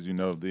point because you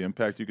know the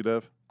impact you could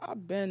have?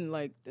 I've been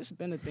like, this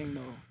been a thing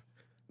though.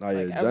 Nah,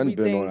 yeah, Like, Jenn been on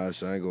everything- that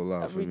shit. I ain't gonna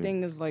lie for me.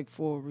 Everything is like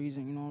for a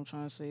reason, you know what I'm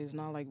trying to say? It's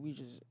not like we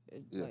just,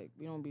 Yeah. like,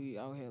 we don't be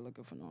out here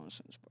looking for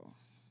nonsense, bro.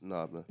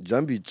 Nah, man.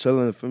 Jenn be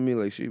chilling for me.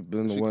 Like, she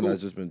been the She one cool.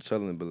 that's just been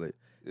chilling. But, like,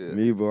 Yeah.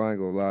 me, bro, I ain't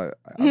gonna lie.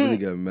 I really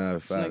get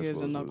mad fast, nigga is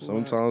a bro. knucklehead.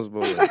 Sometimes,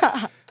 bro, like,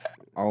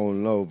 I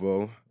don't know,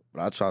 bro.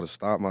 But I try to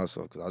stop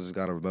myself because I just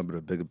gotta remember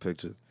the bigger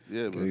picture.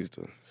 Yeah, man.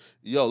 Gangsta.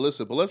 Yo,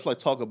 listen, but let's like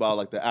talk about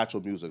like the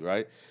actual music,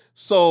 right?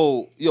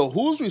 So, yo,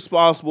 who's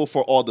responsible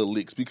for all the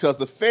leaks? Because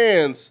the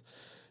fans,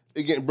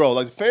 again, bro,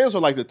 like the fans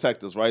are like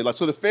detectives, right? Like,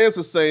 so the fans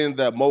are saying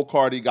that Mo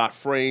Cardi got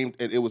framed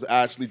and it was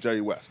actually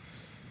Jerry West.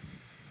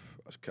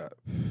 That's cap.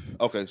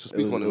 Okay, so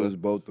speak on It it. was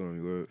Man. both of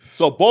them. Word.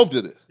 So both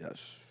did it.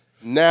 Yes.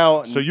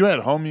 Now, So you had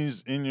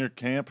homies in your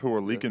camp who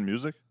were leaking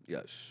music?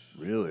 Yes.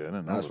 Really? I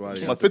didn't know. That's that. why they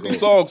like have to 50 go.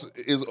 songs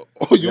is on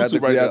We had to,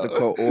 YouTube right we now. had to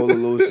cut all the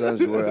little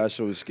sense where that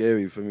shit was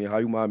scary for me. How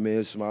you my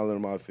man smiling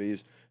in my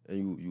face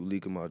and you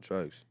leaking my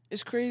tracks?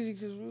 It's crazy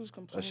because we was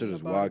complaining shit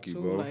is about wacky, it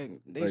too. bro.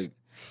 Like,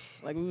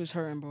 like we was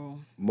hurting, bro.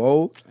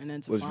 Mo And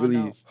then to was find really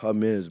out, her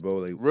mans, bro.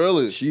 Like,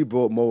 Really? she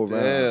brought Mo around.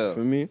 Damn.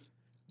 For me,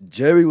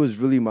 Jerry was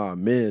really my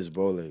mans,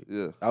 bro. Like,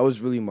 Yeah, that was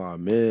really my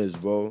mans,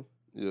 bro.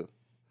 yeah.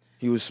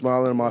 He was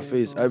smiling in my Yeah,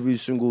 face bro. every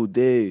single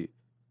day,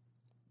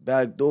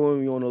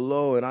 backdooring me on the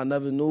low, and I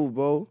never knew,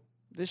 bro.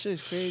 this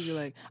shit's crazy.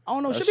 Like, I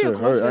don't know. It That should be a shit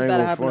hurt. I ain't coincidence that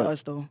gonna happened to front.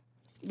 us, though.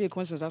 It'd be a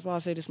coincidence. That's why I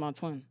say this my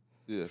twin.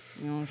 Yeah.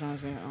 You know what I'm trying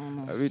to say? I don't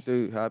know.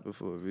 Everything happened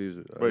for a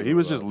reason. I But ain't he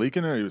was gonna just lie.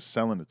 leaking it or he was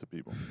selling it to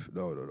people?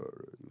 No.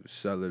 He was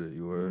selling it.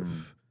 You heard?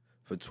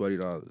 For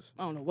 $20.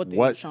 I don't know what they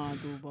What? was trying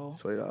to do, bro.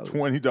 $20.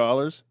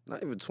 $20?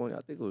 Not even 20. I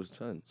think it was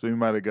 10. So you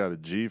might have got a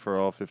G for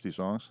all 50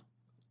 songs?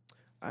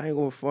 I ain't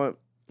gonna front.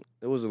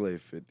 It wasn't like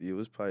 50. It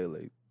was probably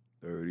like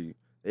 30.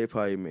 They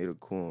probably made a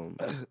coin.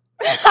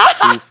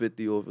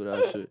 250 over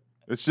that shit.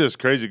 It's just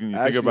crazy when you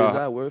Actually, think about... is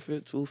that worth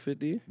it?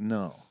 250?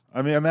 No.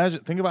 I mean,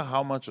 think about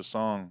how much a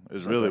song is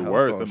It's like really a health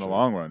worth dog in the shit.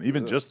 long run.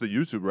 Even Yeah. just the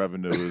YouTube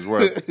revenue is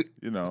worth,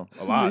 a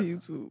lot.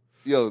 YouTube.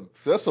 Yo,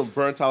 there's some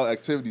burnt out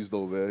activities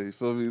though, man. You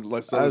feel me?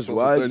 Like That's 7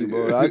 wacky,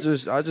 bro. I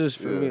just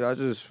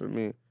Yeah. for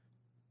me,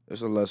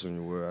 it's a lesson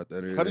you were at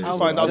that age. How did you I was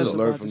find out just though?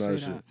 learn about from to that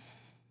say shit. that.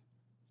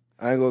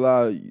 I ain't gonna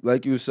lie,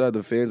 like you said,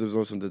 the fans was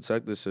on some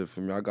detective shit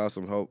for me. I got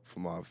some help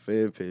from my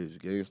fan page,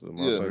 Gangsta.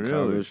 My Yeah. son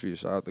Kyle Really? Richh,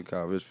 shout out to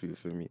Kyle Richh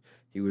for me.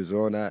 He was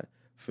on that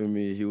for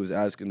me. He was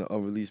asking the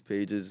unreleased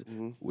pages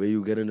where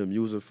you getting the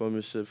music from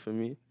and shit for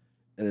me.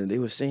 And then they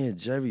were saying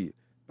Jerry,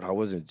 but I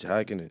wasn't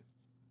jacking it.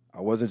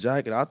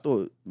 I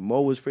thought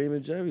Mo was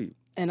framing Jerry.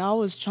 And I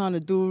was trying to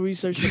do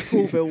research to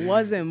prove it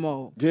wasn't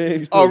Mo.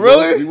 Gangsta, Oh, bro.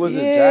 really? We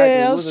wasn't Yeah, jacking.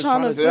 We I was wasn't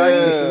trying to fake figure.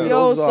 it, feel me?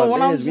 Yo, Those are so our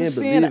when I'm mans. We just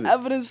didn't seeing believe it.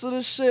 evidence of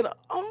this shit,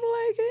 I'm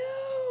like,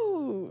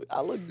 yo,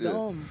 I look Yeah.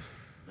 dumb.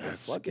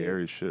 That's Fuck it.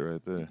 scary shit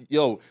right there.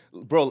 Yo,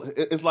 bro,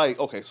 it's like,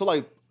 okay, so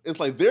like, it's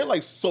like they're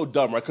like so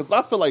dumb, right? Because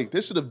I feel like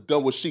they should have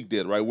done what Sheik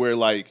did, right? Where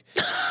like,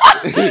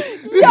 Yo,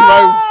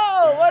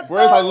 right? what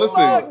Where's the like, listen,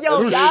 fuck?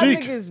 Yo, who's y'all Sheik?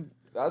 niggas.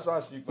 That's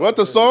why she. what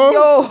the song?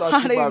 Yo, That's I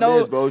why she didn't my know.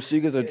 mans, bro. She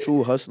is a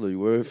true hustler. You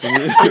word for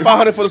me.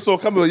 500 for the song.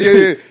 Come on,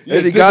 yeah.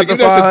 And he got the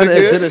 500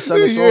 and didn't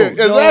send the song. Yeah,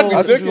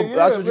 exactly.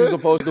 That's what you're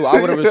supposed to do.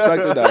 I would have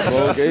respected that,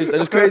 bro. Okay? And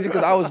it's crazy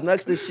because I was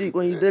next to Sheik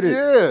when he did it.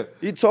 Yeah,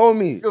 He told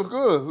me. yo,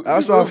 good.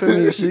 That's why for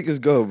me, Sheik is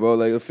good, bro.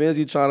 Like, if fans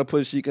you trying to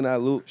put Sheik in that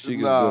loop, Sheik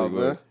is Nah, good,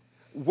 man.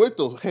 bro. With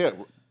the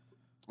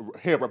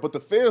hair, right? But the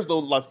fans though,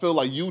 like feel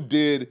like you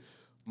did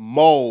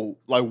Mo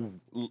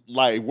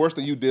like worse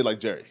than you did like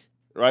Jerry,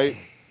 right?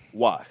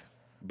 Why?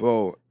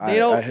 Bro, They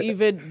don't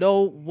even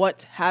know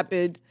what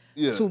happened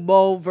to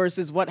Mo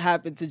versus what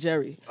happened to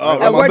Jerry.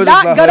 And we're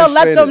not gonna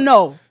let them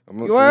know.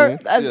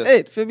 That's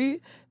it, for me.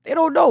 They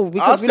don't know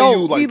because we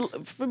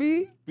don't. For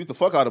me, beat the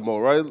fuck out of Mo,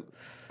 right?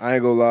 I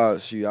ain't gonna lie,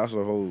 she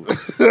also hold.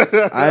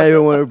 I ain't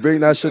even want to bring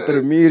that shit to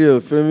the media.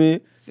 Feel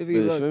me?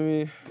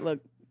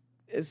 Look,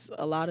 it's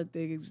a lot of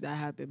things that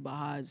happen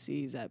behind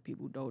scenes that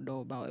people don't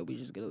know about, and we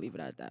just gonna leave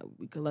it at that.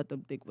 We can let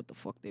them think what the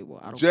fuck they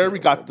want. I don't Jerry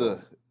got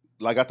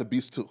the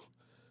beast too.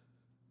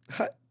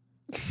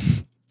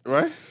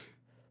 Right?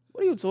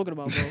 What are you talking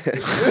about, bro?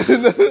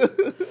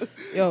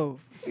 Yo,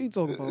 what are you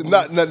talking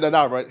about?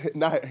 Not right.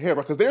 Not here,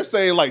 because they're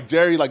saying like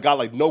Jerry like got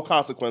like no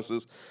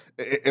consequences,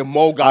 and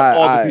Mo got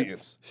all the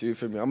beatings. See,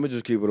 for me, I'm gonna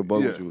just keep it a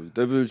buck with you.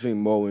 The difference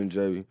between Mo and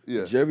Jerry.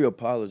 Yeah. Jerry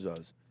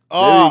apologized.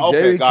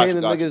 Jerry came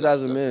to niggas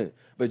as a man,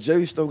 but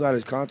Jerry still got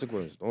his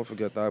consequences. Don't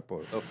forget that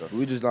part. Okay.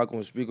 We just not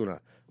gonna speak on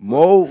that.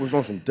 Mo was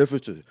on some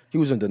different shit. He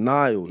was in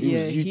denial.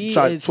 He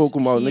tried to talk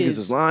about niggas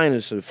is lying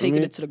and shit.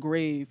 Taking it to the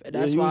grave, and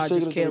that's why I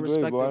just can't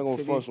respect it. I ain't gonna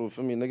fuss with.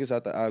 For me, niggas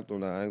have to act on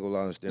that. I ain't gonna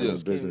lie and stand on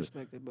business.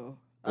 Respect it, bro.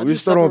 We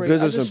stood on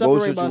business in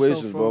both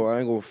situations, bro. I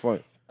ain't gonna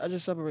front. I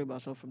just separate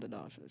myself from the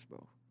nonsense,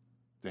 bro.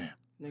 Damn.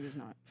 Niggas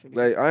not.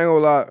 Like, I ain't gonna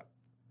lie.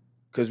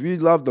 Cause we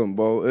love them,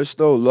 bro. It's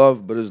still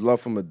love, but it's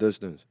love from a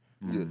distance.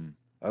 Yeah.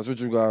 That's what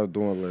you gotta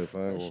do in life.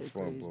 I ain't gonna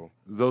front, bro.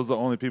 Is those the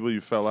only people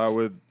you fell out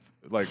with,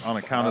 like, on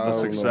account of the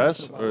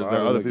success? Or is there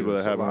other people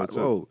that happen with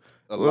too?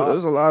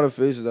 There's a lot of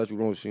faces that you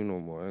don't see no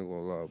more. I ain't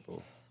gonna lie,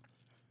 bro.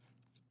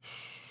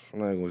 I'm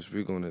not gonna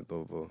speak on it,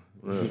 though, bro.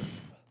 Really?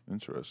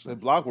 Interesting. The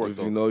block work, If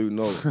though. you know, you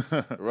know.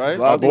 Right?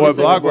 Block work.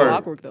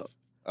 Though.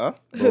 Huh?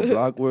 Bro,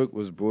 block work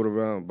was brought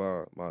around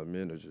by my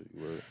manager.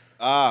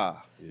 Yeah,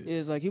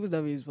 it's like he was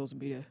never even supposed to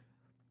be there.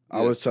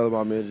 I was telling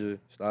my manager,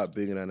 stop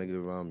bringing that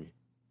nigga around me.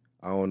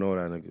 I don't know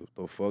that nigga.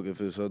 The fuck if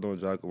his hood don't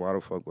jack him, why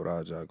the fuck would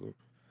I jack him?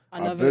 I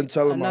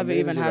never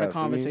even had a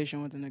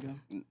conversation with the nigga.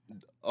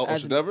 Oh,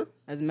 she never?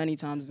 As many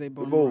times as they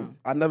brought him around.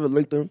 I never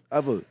linked him,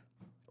 ever.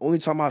 Only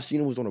time I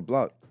seen him was on the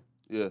block.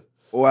 Yeah.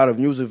 Or at a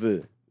music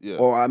vid. Yeah.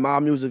 Or at my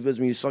music vids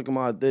when he's sucking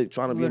my dick,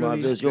 trying to be my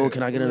bitch. Yo,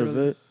 can I get in the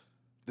vid?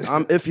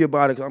 I'm iffy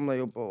about it, because I'm like,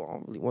 yo, bro, I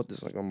don't really want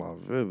this like on my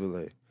vid, but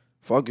like,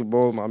 fuck it,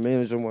 bro. My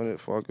manager wanted it,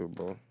 fuck it,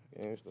 bro.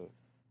 Yeah,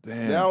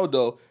 damn. Now,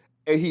 though,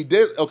 and he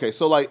did, okay,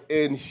 so like,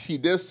 and he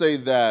did say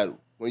that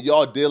when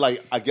y'all did,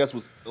 like, I guess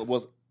was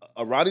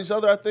around each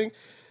other, I think,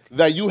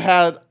 that you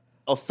had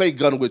a fake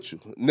gun with you.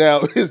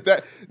 Now,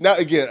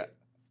 again,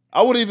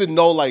 I wouldn't even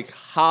know, like,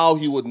 how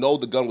he would know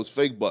the gun was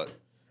fake, but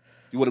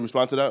you want to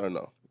respond to that or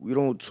no? We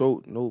don't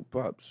tote no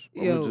props.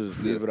 I'm going to just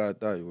leave it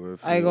at that.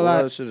 I ain't gonna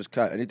lie. That shit is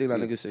cat. Anything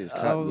that nigga say is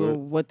cat. I don't know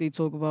what they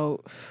talk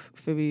about.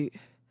 For me,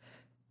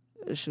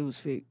 that shit was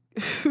fake.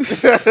 It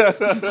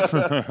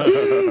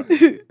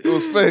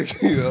was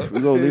fake, you know? We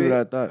gonna leave it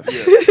at that.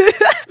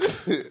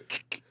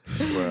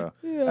 Wow.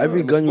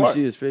 Every gun you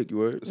see is fake,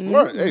 you heard?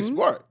 Smart. Hey,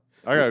 smart.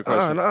 I got a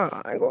question.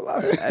 Nah, I ain't gonna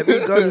lie.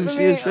 Every gun you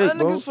see is fake,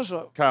 bro. For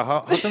sure. Kyle,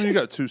 how come you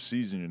got 2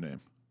 C's in your name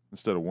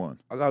instead of 1?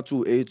 I got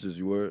 2 H's,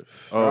 you heard?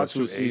 Oh, Not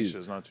 2 C's.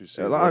 H's, not 2 C's.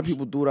 A lot of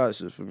people do that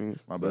shit for me.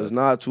 My But bad. it's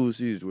not 2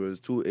 C's, where it's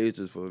 2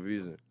 H's for a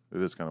reason.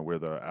 It is kind of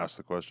weird that I asked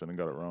the question and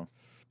got it wrong.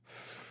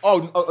 Oh,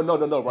 no,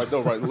 right.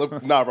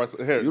 Look, nah, right.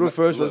 Here. You the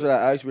first person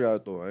that asked me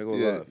that, though. I ain't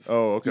gonna lie.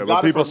 Oh, okay. You But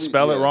got it people from me,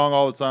 spell it yeah. wrong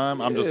all the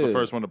time. I'm just the Yeah.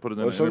 first one to put it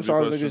in But the interview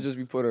sometimes question. niggas just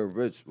be putting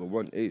Richh with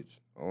 1 H.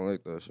 I don't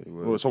like that shit.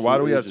 Well, so why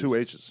do we have 2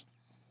 H's?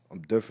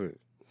 I'm different.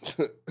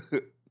 Okay.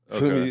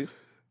 For me,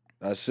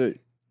 that's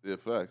it. Yeah,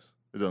 facts.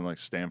 It doesn't like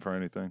stand for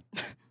anything.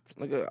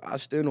 Nigga, I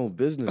stand on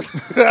business.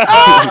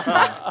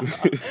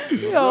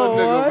 Yo,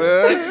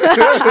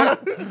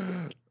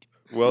 Man.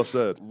 Well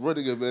said.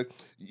 Really good, man.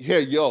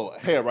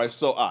 Here, right?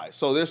 So, all right.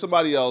 So there's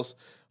somebody else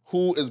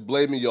who is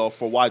blaming y'all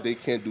for why they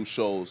can't do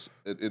shows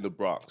in the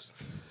Bronx.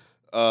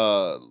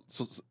 So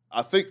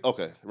I think,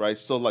 okay, right?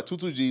 So like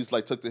 22G's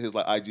like took to his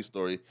like IG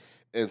story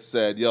and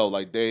said, yo,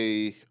 like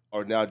they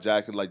are now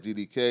jacking like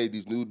GDK,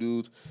 these new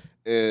dudes,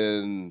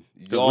 and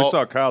y'all. We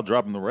saw Kyle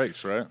dropping the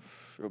rakes, right?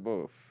 Sure,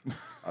 bro.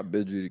 I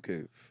bid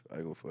GDK. I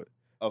ain't go for it.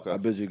 Okay. I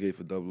bid GDK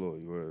for double O.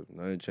 You word.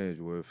 I ain't changed.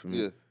 You word for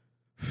me. Yeah.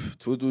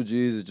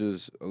 22G's is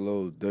just a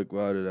little dick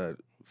rider that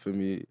for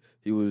me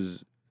he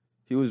was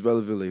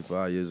relevant like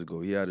 5 years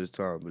ago. He had his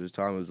time, but his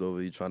time is over.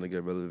 He trying to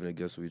get relevant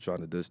again, so he trying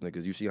to diss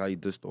niggas. You see how he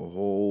dissed the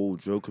whole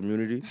drill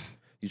community?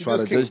 He trying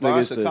to diss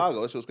niggas.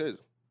 Chicago. That shit was crazy.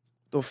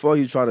 The fuck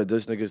he trying to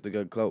diss niggas to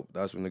get clout?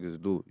 That's what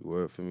niggas do. You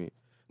word for me?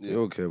 Yeah. You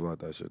don't care about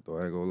that shit though.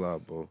 I ain't gonna lie,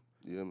 bro.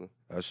 Yeah, man.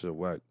 That shit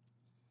whack.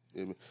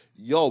 Yeah, man.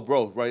 Yo,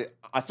 bro, right?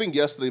 I think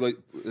it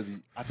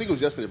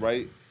was yesterday,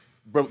 right?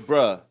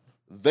 Bruh,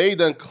 they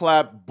done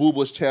clapped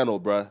Booba's channel,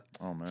 bruh.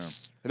 Oh man.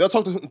 Have y'all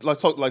talked to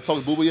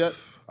Booba yet?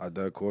 I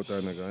dead caught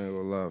that nigga. I ain't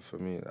gonna lie. For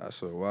me, that's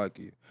so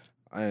wacky.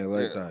 I ain't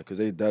like that because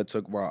they dead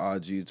took my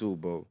IG too,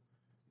 bro.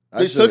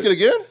 They took it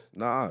again?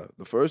 Nah,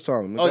 the first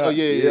time. Oh,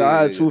 yeah.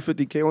 I had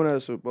 250K on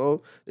that shit,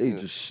 bro. They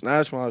just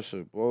snatched my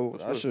shit, bro.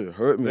 That shit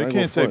hurt me. They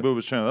can't take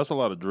Booba's channel. That's a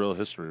lot of drill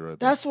history right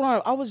there. That's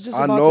what I was just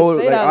I about know,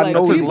 to say. like, That I like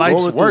know his he life's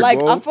going work, like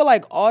bro. I feel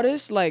like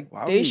artists like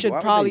Why they would- should why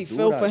would probably they do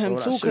feel that, for him bro?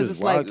 That too, shit because is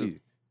it's like wacky.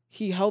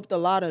 he helped a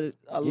lot of He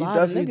niggas,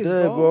 definitely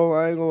did, bro.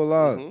 I ain't gonna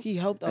lie. He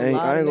helped a I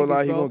lot ain't of gonna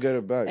lie, niggas, he bro. gonna get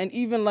it back. And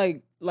even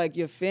like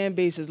your fan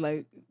base is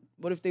like,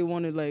 what if they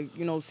want to like,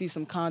 you know, see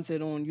some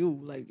content on you,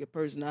 like your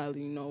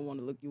personality, you know, want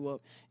to look you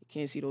up. You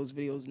can't see those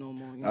videos no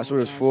more. You That's know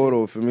what it's I'm for,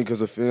 saying? though, for me, because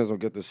the fans don't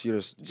get to see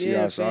that side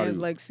of fans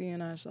you. like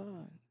seeing our side.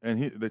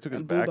 And they took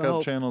his And Booba backup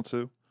helped. channel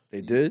too.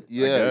 They did?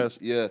 Yeah, guess.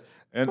 yeah.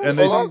 And The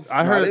they, fuck?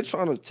 I Nah, heard they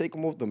trying to take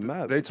him off the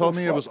map. they What told the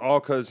me it fuck? was all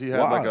because he had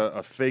Why? like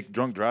a fake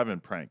drunk driving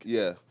prank.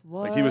 Yeah.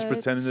 What? Like he was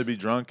pretending to be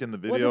drunk in the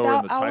Was it video or in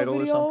that the our title or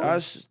video? something.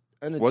 That's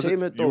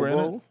entertainment, You though, were in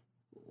bro.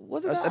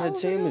 Was it That's that our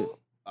entertainment. video?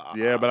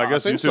 Yeah, but I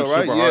guess think YouTube's so,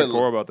 right? super Yeah.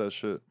 hardcore about that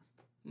shit.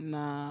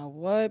 Nah,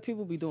 what?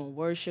 People be doing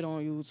worse shit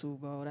on YouTube,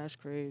 bro. That's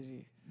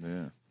crazy.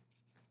 Yeah,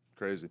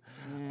 crazy.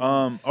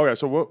 Man. Okay,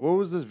 so what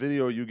was this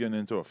video you getting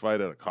into a fight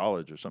at a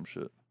college or some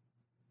shit?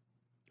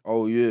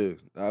 Oh, yeah.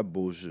 That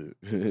bullshit.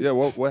 Yeah,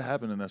 what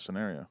happened in that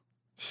scenario?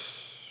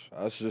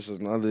 That's just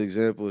another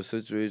example of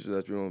situation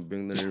that you don't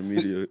bring to the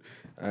media.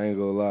 I ain't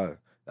gonna lie.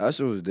 That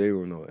shit was day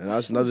one, though. And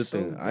that's shit another was so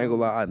thing. I ain't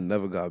gonna lie. I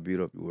never got beat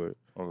up, you word.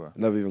 Okay.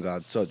 Never even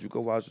got touched. You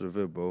can watch the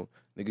vid, bro.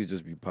 Niggas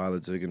just be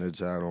politicking their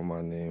child on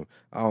my name.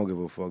 I don't give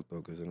a fuck, though,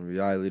 because in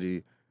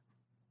reality,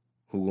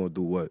 who gonna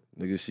do what?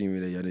 Niggas see me,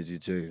 their energy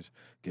change.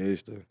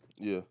 Gangster.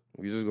 Yeah.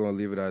 We just gonna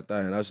leave it at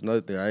that. And that's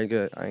another thing. I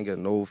ain't get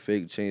no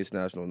fake chain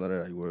snatch, no none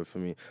of that, you word for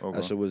me. Okay.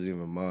 That shit wasn't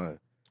even mine.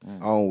 Mm.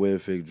 I don't wear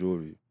fake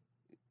jewelry.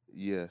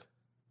 Yeah.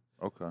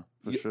 Okay,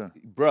 for Yeah, sure.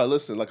 Bro,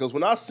 listen, like, cause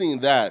when I seen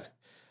that,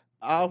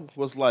 I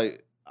was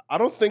like, I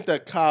don't think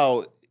that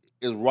Kyle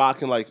is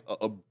rocking like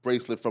a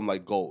bracelet from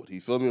like gold. You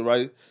feel me,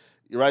 right?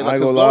 You're right. I Like,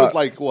 ain't cause gonna gold lie. is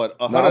like what,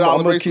 $100 Nah, I'm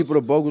gonna bracelets? keep it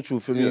a bug with you,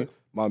 for me. Yeah.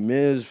 My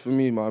mans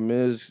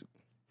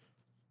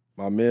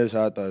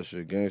had that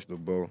shit gangster,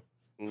 bro.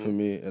 For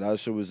me, and that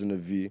shit was in the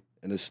V,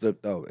 and it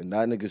slipped out. And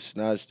that nigga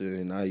snatched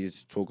it, and now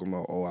he's talking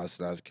about, oh, I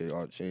snatched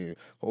KR chain.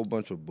 Whole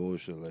bunch of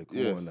bullshit. Like, come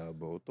Yeah. on now,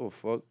 bro. What the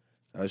fuck?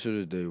 That shit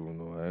is day one,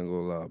 though. I ain't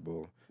gonna lie,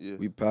 bro. Yeah.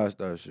 We passed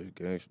that shit,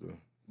 gangster.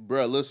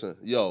 Bro, listen,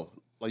 yo,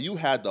 like you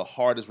had the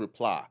hardest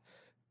reply.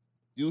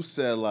 You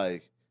said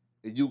like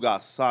you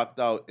got socked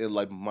out and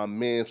like my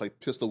man's like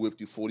pistol whipped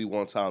you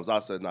 41 times. I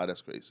said, nah,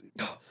 that's crazy.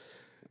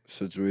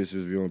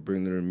 Situations we don't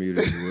bring to the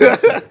media,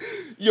 bro.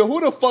 Yo,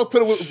 who the fuck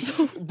put it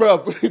with bro?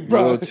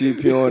 Bro,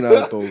 TP on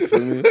that, though, feel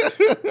me?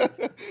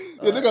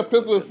 Yo, nigga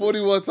pistol with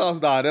 41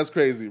 times. Nah, that's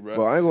crazy, bro.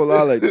 But I ain't gonna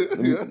lie, like,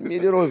 the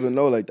media don't even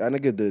know, like, that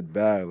nigga did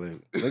bad.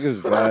 Like, niggas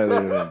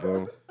violated him,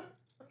 bro.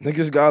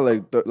 Niggas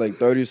got, like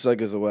 30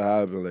 seconds of what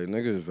happened. Like,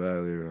 niggas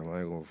violated him. I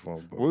ain't gonna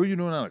front, What bro. were you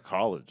doing out of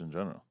college in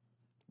general?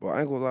 But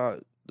I ain't gonna lie,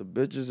 the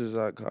bitches is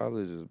at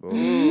colleges, bro.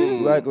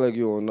 You act like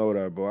you don't know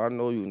that, bro. I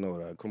know you know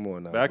that. Come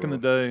on now, Back in bro.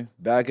 the day,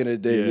 Back in the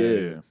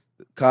day, yeah.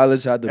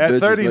 College had the At bitches.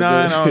 39,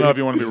 nigga. I don't know if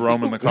you want to be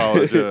roaming the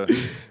college. Yeah. I mean,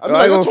 I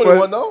like, ain't you're gonna 21,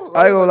 front- though.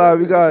 I ain't gonna lie,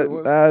 we got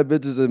 21. mad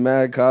bitches in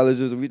mad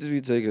colleges. We just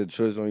be taking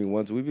trips when we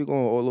want to. We be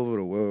going all over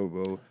the world,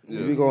 bro.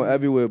 Yeah. We be going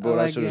everywhere, bro. I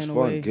That like shit is getting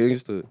fun. away.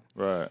 Gangster.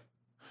 Right.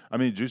 I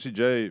mean, Juicy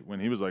J,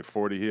 when he was like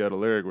 40, he had a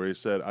lyric where he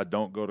said, "I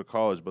don't go to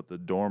college, but the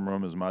dorm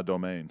room is my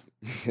domain."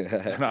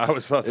 And I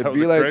always thought that It was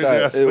be a like crazy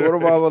that. ass What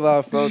lyric. about when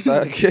I felt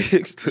that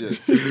gangster?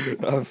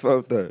 I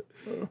felt that.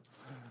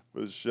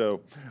 For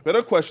sure.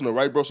 Better question though,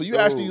 right, bro? So you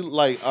actually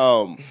like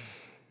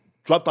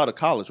dropped out of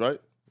college, right?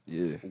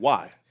 Yeah.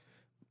 Why?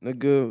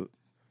 Nigga,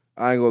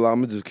 I ain't gonna lie, I'm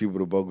gonna just keep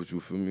it a buck with you,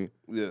 for me.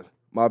 Yeah.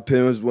 My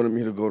parents wanted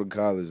me to go to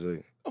college,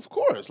 like. Of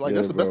course. Like Yeah,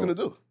 that's the best bro. thing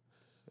to do.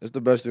 It's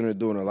the best thing to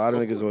do, and a lot of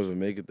Of niggas course. don't even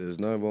make it there. There's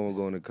nothing wrong with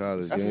going to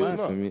college, Absolutely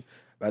gangster, for not. me.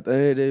 But at the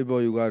end of the day, bro,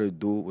 you gotta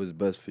do what's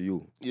best for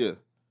you. Yeah.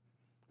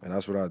 And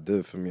that's what I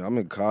did for me. I'm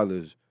in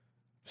college,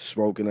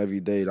 smoking every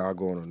day, not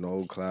going to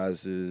no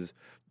classes.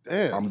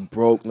 Damn. I'm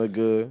broke,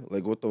 nigga.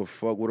 Like, what the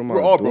fuck? What am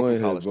We're I all doing broke in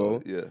here, college, bro?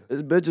 though. Yeah.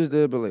 There's bitches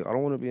there, but like, I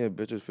don't want to be in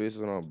bitches' faces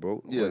when I'm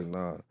broke. I'm Yeah. like,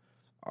 nah.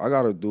 I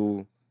gotta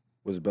do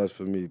what's best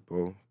for me,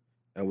 bro.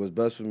 And what's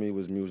best for me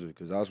was music,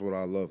 because that's what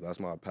I love. That's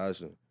my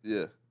passion.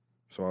 Yeah.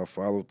 So I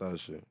followed that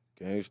shit.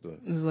 Gangster.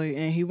 It's like,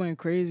 and he went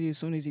crazy as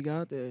soon as he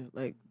got there.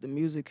 Like the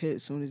music hit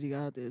as soon as he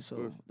got there.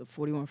 So the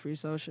 41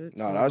 freestyle shit.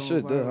 Nah, that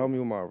shit did help me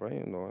with my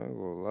writing, though. I ain't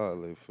gonna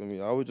lie. Like, for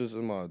me, I was just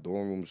in my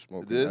dorm room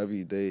smoking did?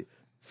 every day,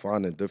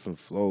 finding different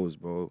flows,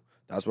 bro.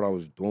 That's what I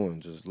was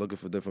doing, just looking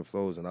for different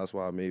flows, and that's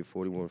why I made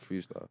 41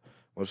 freestyle.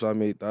 Once I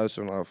made that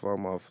shit and I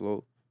found my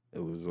flow, it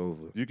was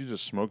over. You could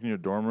just smoke in your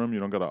dorm room. You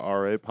don't got an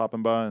RA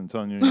popping by and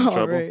telling you you're in All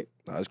trouble. right.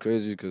 Nah, it's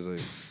crazy because like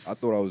I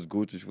thought I was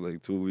Gucci for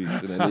like 2 weeks,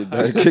 and then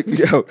they kicked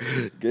me out.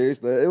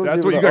 Gangsta. It wasn't That's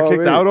even what you the got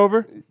kicked RA. out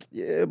over?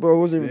 Yeah, bro. It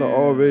wasn't even the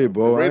Damn. RA,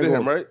 bro. I Rated ain't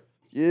him, gonna- right?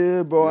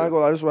 Yeah, bro. I ain't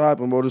gonna lie. That's what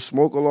happened, bro. The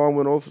smoke alarm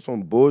went off for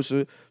some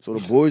bullshit. So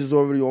the boys is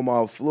already on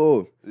my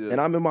floor. Yeah. And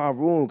I'm in my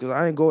room because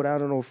I ain't go down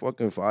to no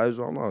fucking fire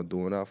zone. I'm not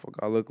doing that. Fuck,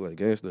 I look like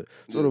gangster.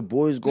 So Yeah. the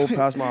boys go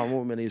past my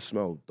room and they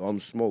smell dumb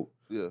smoke.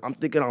 Yeah. I'm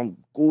thinking I'm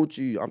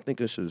Gucci. I'm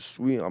thinking shit's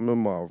sweet. I'm in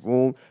my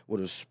room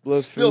with a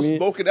split. Still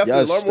smoking after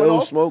the alarm went still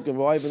off? smoking,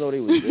 bro. I even know they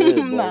was dead,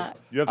 bro. Nah.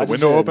 You have I the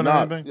just window had open or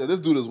knock. anything? Yeah, this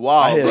dude is I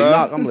wild, hear a bro.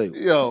 knock. I'm like,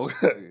 Yo.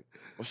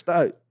 what's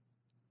that?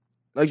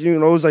 Like, you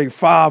know, it was like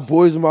 5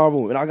 boys in my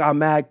room. And I got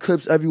mad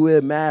clips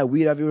everywhere, mad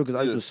weed everywhere, because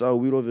I used to sell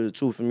weed over there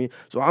too, for me.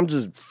 So I'm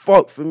just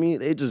fucked, for me.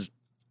 They just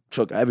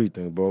took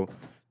everything, bro.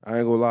 I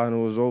ain't gonna lie, and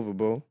it was over,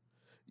 bro.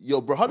 Yo,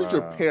 bro, how did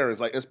your parents,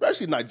 like,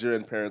 especially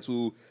Nigerian parents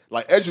who,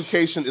 like,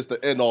 education is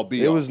the end all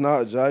be all? It was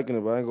not jacking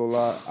it, but I ain't gonna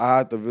lie. I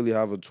had to really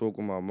have a talk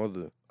with my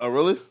mother. Oh,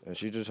 really? And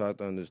she just had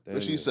to understand.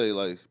 What she say,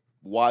 like,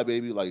 why,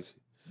 baby? Like,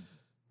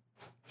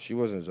 she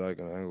wasn't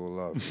jacking, I ain't gonna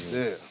lie. For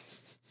me. yeah.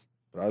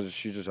 But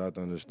she just had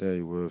to understand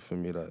you were for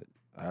me that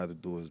I had to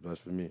do what's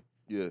best for me.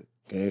 Yeah.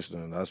 Gangster,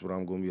 and that's what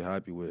I'm gonna be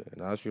happy with.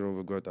 And I actually don't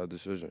regret that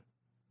decision.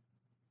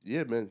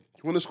 Yeah, man.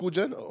 You went to school,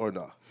 Jenn, or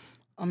not?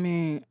 I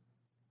mean,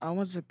 I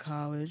went to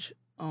college,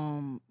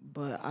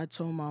 but I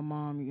told my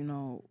mom, you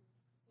know,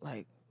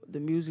 like, the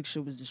music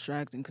shit was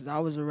distracting because I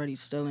was already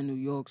still in New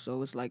York,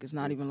 so it's like it's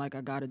not even like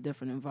I got a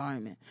different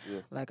environment. Yeah.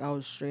 Like, I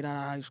was straight out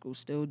of high school,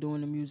 still doing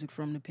the music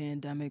from the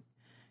pandemic.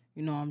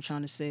 You know what I'm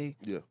trying to say?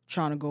 Yeah.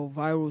 Trying to go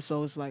viral,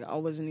 so it's like I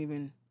wasn't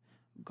even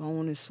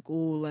going to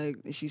school. Like,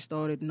 she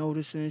started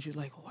noticing. She's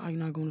like, "Why you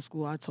not going to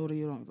school?" I told her,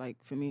 you know, like,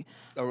 for me,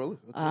 Oh, really?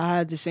 Okay. I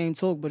had the same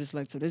talk, but it's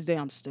like to this day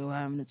I'm still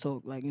having the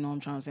talk. Like, you know what I'm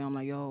trying to say? I'm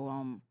like, yo,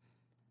 I'm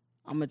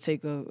gonna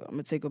take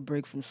a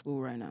break from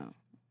school right now.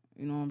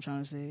 You know what I'm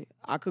trying to say?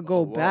 I could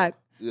go back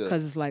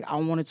because it's like I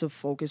wanted to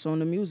focus on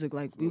the music.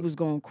 Like, we was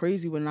going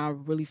crazy, but now I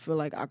really feel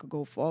like I could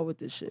go far with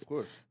this shit. Of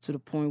course. To the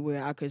point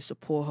where I could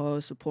support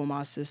her, support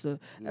my sister,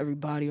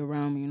 everybody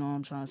around me. You know what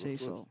I'm trying to say?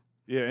 So.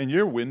 Yeah, and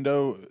your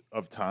window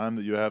of time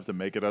that you have to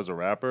make it as a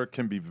rapper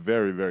can be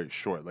very, very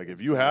short. Like, if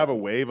you have a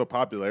wave of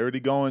popularity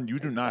going, you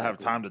do not have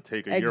time to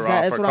take a year off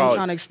That's for what college. I'm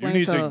trying to explain you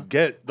need to her.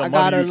 get the I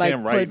money gotta you like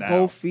can right put now.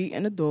 both feet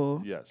in the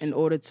door Yes. in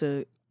order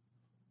to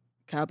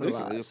capitalize.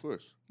 Definitely, of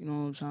course. You know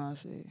what I'm trying to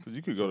say? Because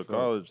you could go to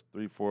college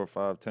 3, 4,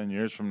 5, 10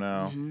 years from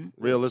now. Mm-hmm.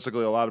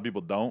 Realistically, a lot of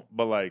people don't.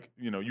 But, like,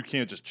 you know, you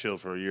can't just chill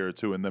for a year or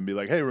two and then be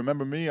like, hey,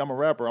 remember me? I'm a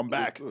rapper. I'm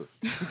back.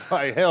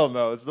 Like, hell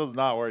no. It does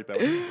not work that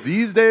way.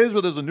 These days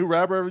where there's a new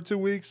rapper every 2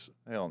 weeks,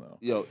 hell no.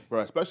 Yo, bro,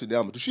 especially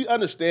now. But does she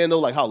understand, though,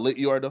 like, how lit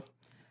you are, though?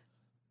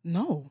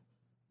 No.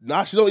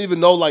 Nah, she don't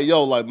even know, like,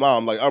 yo, like,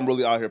 mom, like, I'm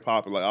really out here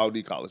popping. Like, I don't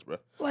need college, bro.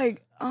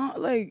 Like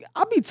I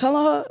be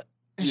telling her,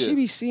 and Yeah. she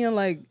be seeing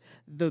like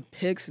the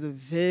pics, the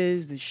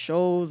vids, the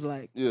shows,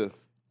 like. Yeah.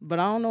 But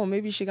I don't know.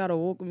 Maybe she gotta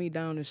walk me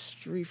down the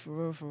street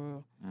for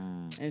real,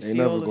 and They see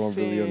never all the gonna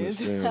fans. really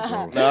understand,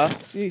 bro. Nah.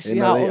 see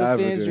how all the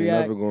African, fans they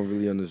react. never gonna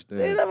really understand.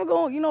 They never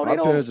gonna, you know, My they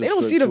don't parents are see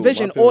strict the too.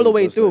 vision My all the parents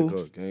way just through. like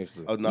us,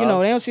 gangster. Oh, nah. You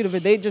know, they don't see the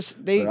vision.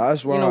 They But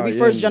that's why we I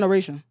first am-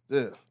 generation.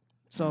 Yeah.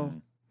 So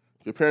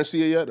Your parents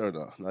see it yet or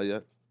no? Not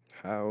yet.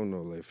 I don't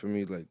know. Like, for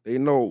me, like, they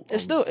know It's I'm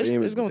still- it's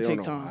famous, gonna but they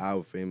take don't know time.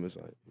 how famous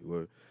I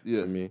were.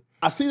 Yeah. For me.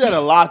 I see that a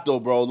lot though,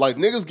 bro. Like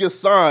niggas get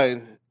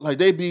signed, like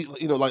they be,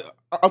 you know, like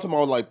I'm talking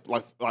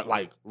about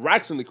like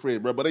racks in the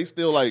crib, bro. But they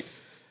still like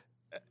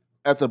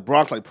at the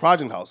Bronx, like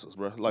project houses,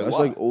 bro. Like That's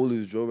why? like all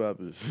these drill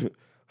rappers.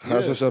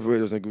 That's what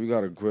separates us. Like, we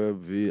got a crib,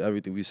 V,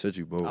 everything. We set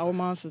you, bro. our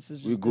mindsets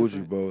is just We Gucci,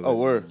 different. bro. Like, Oh,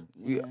 word.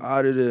 We Yeah.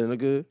 out of there,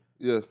 nigga.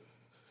 Yeah.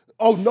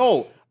 Oh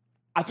no,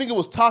 I think it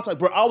was Tata,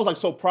 bro. I was like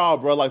so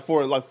proud, bro. Like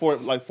for his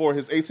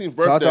 18th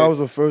birthday. Tata was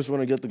the first one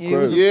to get the Yeah, he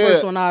was crib. the Yeah.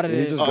 first one out of He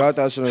there. just got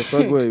that shit in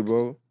February,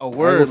 bro. A I ain't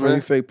word, gonna front, man.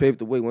 He fake paved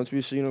the way. Once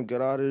we seen him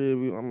get out of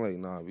there, I'm like,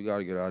 nah, we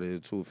gotta get out of here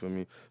too, for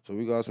me. So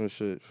we got some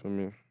shit, for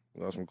me.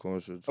 We got some cool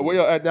shit too. Where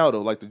y'all at now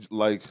though?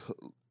 Like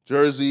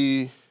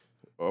Jersey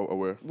or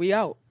where? We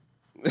out.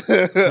 We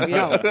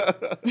out.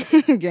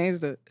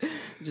 Gangsta.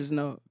 Just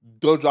know.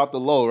 Don't drop the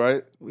low,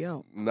 right? We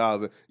out. Nah,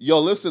 man. Yo,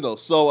 listen though.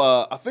 So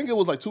I think it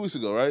was like 2 weeks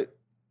ago, right?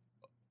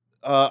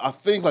 I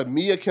think like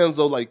Mia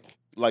Kenzo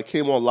like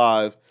came on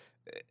live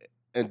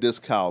and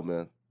dissed Cal,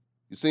 man.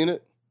 You seen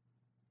it?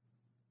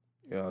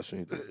 Yeah, I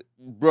seen that.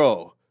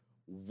 Bro,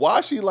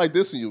 why she like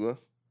dissing you, man?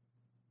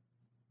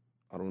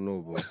 I don't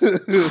know, bro.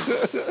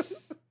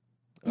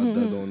 I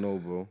don't know,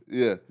 bro.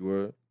 Yeah. You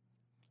word?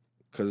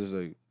 Cause it's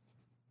like,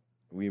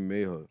 we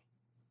made her.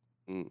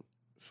 Mm.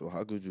 So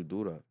how could you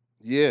do that?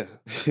 Yeah.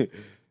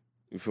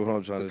 You feel what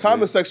I'm trying The to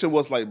comment say? section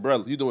was like,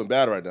 bro, you doing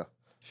bad right now.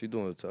 She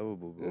doing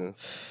terrible, bro. Yeah.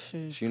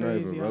 Shit, She not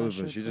even crazy how relevant.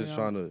 shit She play just out.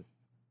 trying to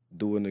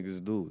do what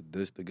niggas do.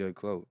 This to get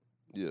clout.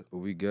 Yeah. But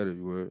we get it,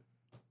 you word?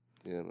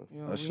 Yeah, man.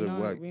 Yo, That we shit not,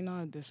 whack. We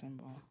not dissing,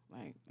 bro.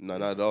 Like, No, it's-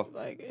 not at all.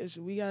 Like,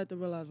 we got to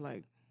realize,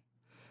 like,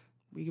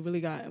 we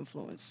really got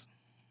influence.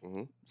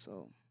 Mhm.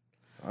 So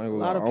I ain't a gonna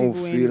lot lie. of I don't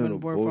people ain't feed in the even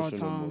worth our bullshit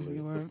no more. time.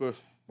 You Like, heard? Of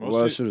course. all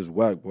that shit is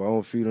whack, bro. I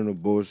don't feed in the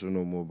bullshit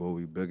no more, bro.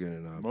 We bigger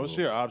than that, Most of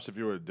bro. your ops, if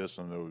you were to diss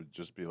them, it would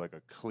just be like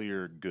a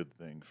clear good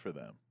thing for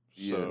them.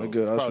 Yeah. So Nigga, it's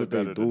that's probably what they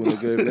better do. to-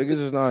 Nigga, if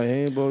niggas is not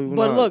hitting, bro. You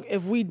But not, look,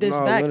 if we diss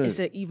not back, winning. it's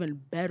an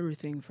even better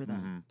thing for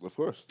them. Mhm. Of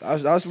course.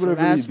 That's what So it really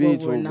that's be what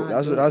too, we're bro. not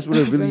That's doing. what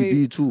it You feel really me?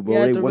 be too, bro. You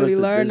They have to want us really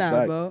to learn diss that,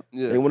 back. bro.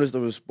 Yeah. They want us to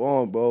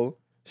respond, bro.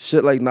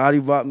 Shit like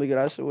Notti Bop, nigga,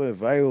 that shit went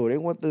viral. They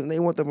want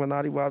them a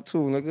Notti Bop too,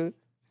 nigga.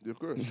 Of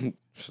course.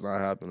 It's not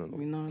happening.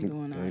 We not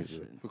doing that Gangsta.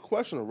 shit. The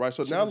question, right?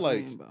 So Shit now is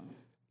like lame,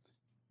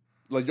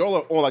 bro. y'all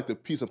are on like the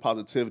peace and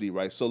positivity,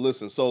 right? So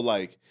listen, so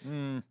like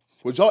Mm.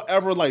 would y'all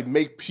ever like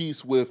make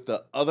peace with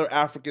the other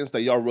Africans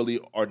that y'all really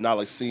are not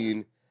like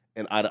seeing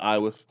and eye to eye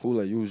with? Who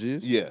like UGs?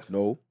 Yeah.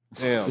 No.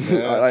 Damn,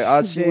 man.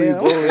 I see where you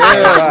Damn. going.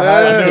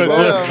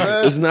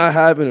 man. It's not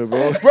happening,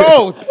 bro.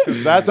 Bro,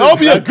 That's don't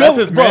be a good that's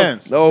his bro.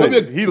 man's. No,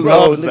 He bro,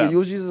 loves nigga, that.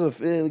 UGs is a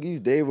fan. Nigga, he's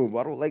day room, bro.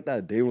 I don't like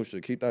that day room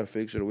shit. Keep that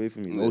fake shit away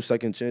from me. No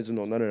second chances,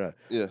 no none of that.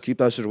 Yeah. Keep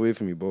that shit away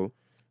from me, bro.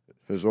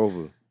 It's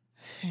over.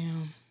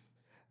 Damn.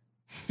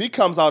 If he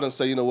comes out and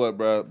say, you know what,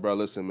 bro,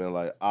 listen, man,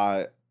 like,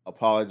 I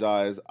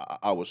apologize.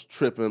 I was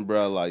tripping,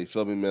 bro. Like, you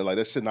feel me, man? Like,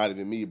 that shit not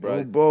even me,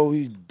 bro. Bro,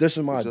 he's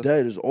dishing my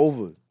dad. It's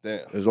over.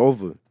 Damn. It's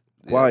over.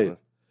 Quiet.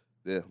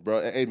 Yeah,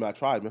 bro. Hey, man, I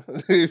tried, man.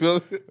 You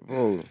feel me?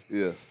 Bro.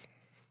 Yeah.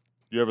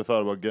 You ever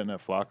thought about getting at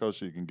Flacco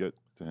so you can get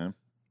to him?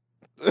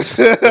 Like,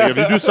 if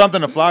you do something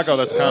to Flacco,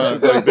 that's kind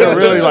of like they're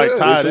really like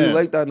tied You in.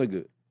 like that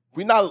nigga?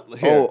 We not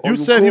here. You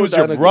said cool he with was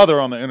your that nigga? brother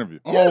on the interview.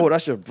 Oh,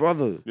 that's your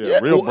brother. Yeah,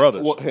 real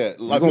brothers. Well, here,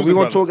 We're like,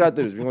 gonna talk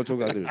after this. We're gonna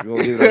talk after this. We're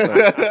gonna leave it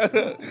at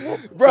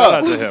that. bro. Shout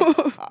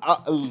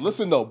out to him.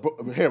 Listen though, bro,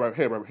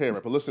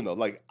 but listen though,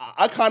 like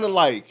I kind of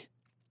like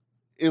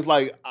it's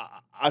like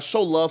I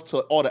show love to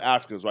all the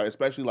Africans, right?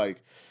 Especially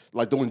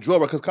like doing drill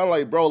work, because kind of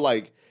like, bro,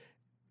 like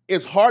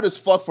it's hard as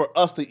fuck for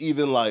us to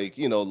even like,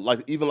 you know,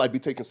 like even like be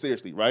taken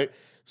seriously, right?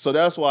 So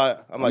that's why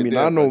I'm like, I mean,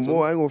 damn, I know bro,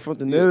 more. I ain't gonna front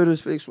the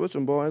narratives, fake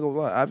switching, bro. I ain't gonna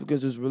lie.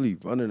 Africans just really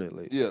running it.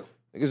 Like, yeah,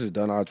 niggas just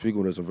done out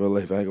tweaking with us in real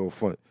life. I ain't gonna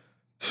front.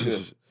 Yeah.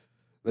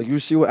 Like, you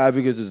see what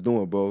Africans is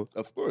doing, bro.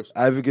 of course.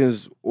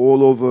 Africans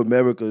all over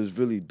America is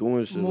really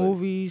doing shit.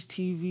 Movies,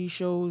 TV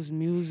shows,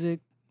 music.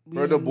 We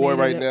Burna done Boy made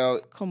right it. now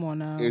Come on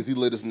now. is he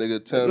latest nigga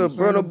Nigga, Thames.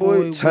 Burna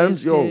Boy,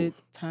 Thames, yo. Wizkid,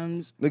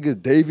 Thames, Nigga,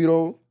 Davido.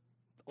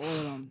 all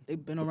of them.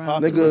 They've been Pop-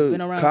 around. Nigga,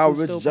 been around Kyle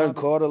too, still Rich, Jenn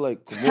popping. Carter.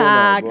 Like, come on Ha,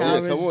 now, bro. Kyle Yeah,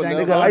 Rich, come on Jenn now.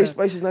 Nigga, Carter. Ice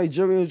Spice is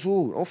Nigerian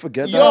too. Don't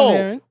forget Yo, that. I'm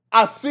hearing.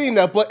 I seen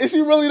that, but is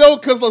she really though?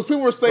 Because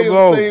people were saying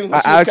Bro, saying I she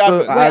was asked her.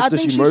 capping. I Wait, I asked her.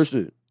 think She she's- merged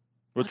it.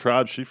 What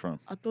tribe's she from?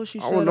 I thought she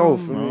I said. don't know.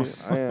 For no. me,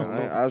 I ain't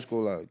asked her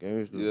like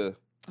gangster. Yeah.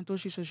 I thought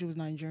she said she was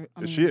Nigerian.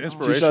 Is she an She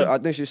inspiration? said, I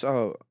think she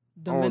saw her.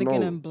 Dominican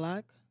know. and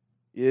black.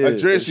 Yeah,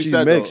 Nigerian, and she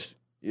said, though. mixed.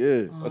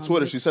 Yeah, On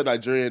Twitter, she mixed. said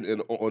Nigerian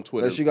on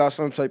Twitter. like she got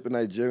some type of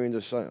Nigerian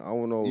descent. I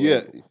don't know.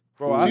 yeah. like,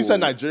 Bro, She I said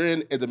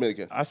Nigerian and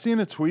Dominican. I seen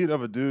a tweet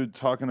of a dude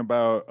talking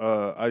about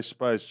Ice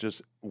Spice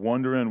just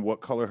wondering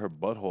what color her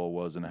butthole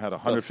was, and it had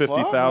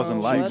 150,000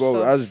 fuck? likes. bro,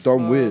 What that's the dumb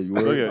fuck? weird. You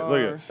Look heard? at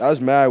look at.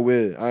 That's mad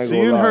weird. I ain't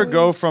Seeing gonna lie. her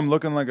go from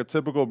looking like a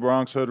typical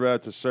Bronx hood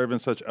rat to serving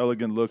such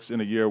elegant looks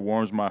in a year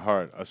warms my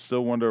heart. I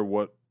still wonder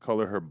what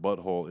color her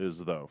butthole is,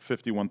 though.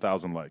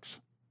 51,000 likes.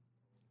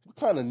 What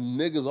kind of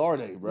niggas are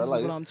they, bro? This is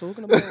Like, what I'm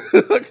talking about.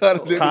 what kind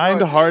of niggas are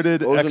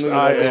Kind-hearted Those are niggas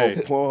that be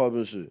on XIA. Pornhub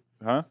and shit.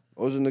 Huh?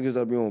 Those are niggas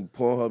that be on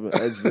Pornhub and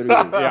X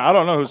videos. Yeah, I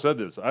don't know who said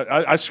this.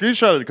 I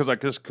screenshotted it because I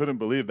just couldn't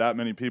believe that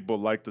many people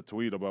liked the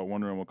tweet about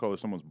wondering what color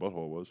someone's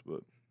butthole was.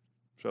 But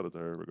shout out to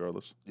her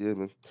regardless. Yeah,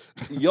 man.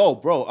 Yo,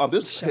 bro,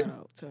 this Shout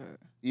out to her.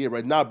 yeah,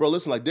 right now, bro.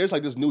 Listen, like, there's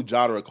like this new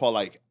genre called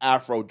like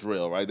Afro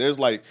drill, right? There's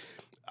like,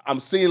 I'm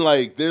seeing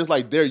like, there's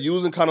like they're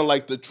using kind of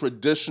like the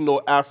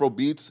traditional Afro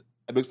beats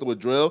and mixed them with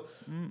drill.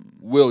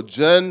 Will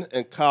Jenn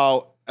and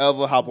Kyle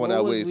ever hop on What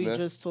that was wave, we man?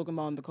 just talking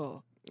about in the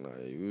call? Nah,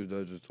 you was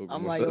there just talking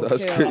I'm about like, that.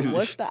 That's okay, crazy.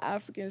 what's the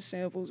African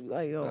samples? We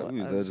like, yo, Nah, we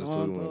was there just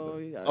talking about Azonto, that.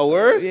 we got A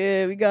word?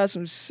 Yeah, we got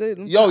some shit.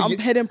 Yo, I'm you-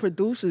 hitting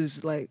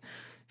producers. Like,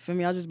 for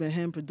me, I just been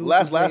hitting producers.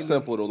 Last lately.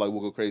 sample though, like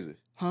we'll go crazy.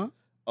 Huh?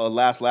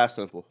 Last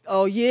sample.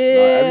 Oh, yeah.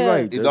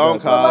 everybody It did don't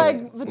that, call.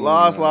 like, but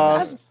Last.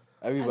 That's,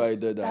 Everybody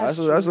did that. That's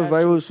That's a true,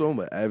 viral that's true. song,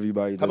 but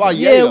everybody did How about that.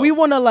 Yeah, yeah, though. we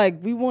wanna go like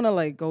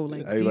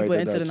Everybody deeper did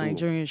into that the too.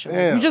 Nigerian shit.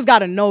 Damn. You just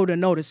gotta know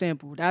the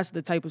sample. That's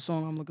the type of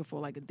song I'm looking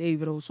for, like a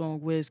Davido song,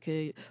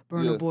 Wizkid,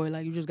 Burna Yeah. Boy.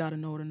 Like you just gotta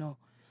know to know.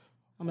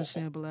 I'm gonna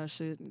sample that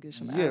shit and get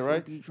some Yeah,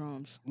 right. Afrobeat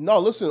drums. No,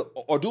 listen,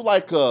 or do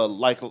like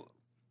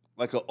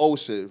a old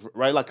shit,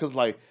 right? Like, cause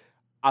like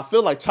I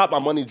feel like Chop My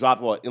Money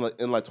dropped in like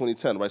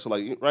 2010, right? So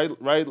like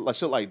right like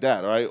shit like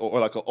that, right? Or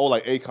like an old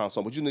like Akon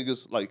song. But you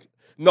niggas like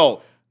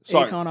no,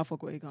 sorry, Akon, I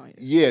fuck with Akon.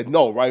 yeah,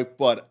 no, right?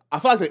 But I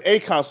feel like the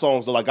Akon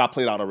songs though like got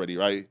played out already,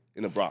 right?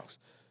 In the Bronx,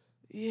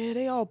 Yeah,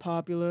 they all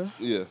popular,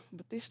 yeah.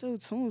 but they still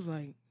tunes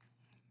like.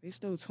 It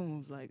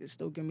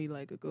still give me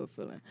like a good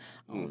feeling.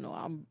 I don't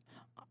know.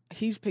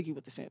 He's picky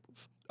with the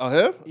samples. Oh,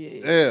 him?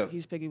 Yeah, Damn.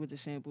 he's picky with the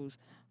samples.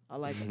 I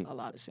like a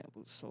lot of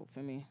samples. So for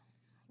me,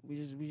 we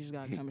just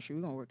got chemistry.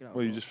 We're gonna work it out.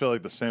 Well, you just feel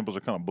like the samples are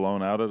kind of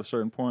blown out at a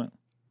certain point.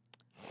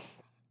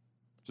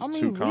 Just I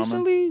mean, too common.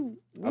 recently,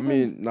 I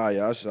mean, nah,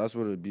 yeah, that's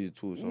what it be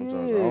too sometimes.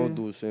 I don't Yeah.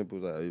 do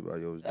samples like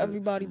everybody else do.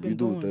 Everybody been You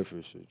do doing.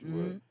 different shit, you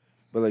Mhm. right?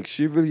 But like,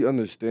 she really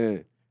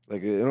understand.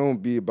 Like, it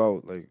don't be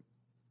about like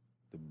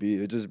the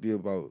beat. It just be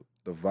about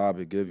the vibe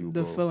it give you,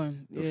 The bro.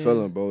 feeling. The Yeah.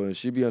 feeling, bro. And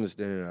she be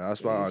understanding that.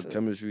 That's why Yeah, our so-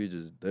 chemistry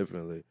just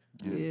different. Like,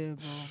 Yeah,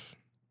 bro.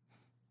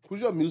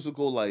 Who's your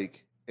musical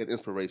like and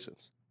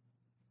inspirations?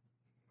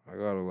 I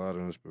got a lot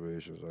of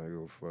inspirations. I ain't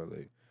go for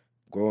like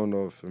growing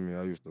up for me.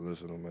 I used to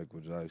listen to Michael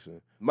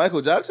Jackson.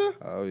 Michael Jackson?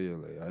 Oh yeah,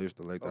 like I used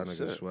to like that Oh, nigga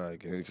shit. Swag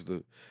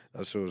Gangsta.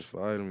 That shit was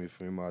fire to me.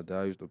 For me, my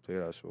dad used to play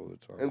that shit all the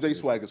time. MJ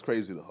Swag is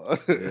crazy though.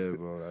 Yeah,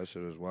 bro, that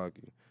shit is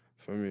wacky.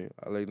 For me,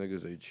 I like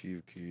niggas like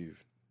Chief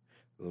Keef,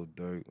 Lil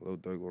Durk,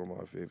 one of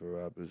my favorite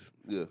rappers.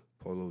 Yeah.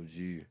 Polo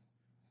G,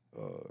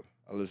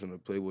 I listen to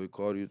Playboy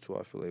Cardi too.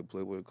 I feel like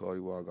Playboy Cardi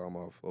where I got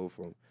my flow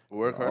from.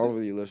 Word, I don't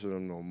really listen to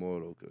them no more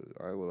though, cause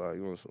I ain't gonna lie,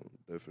 you want some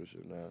different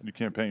shit now. You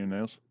can't paint your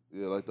nails?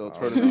 Yeah, like the I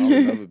alternative.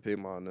 would never pay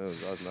my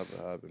nails. That's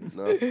never happened.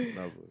 No?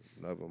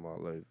 Never in my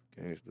life.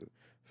 Gangster,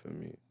 for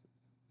me.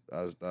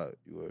 That's that.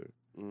 You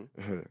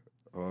heard.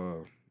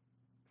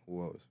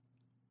 Who else?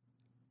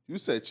 You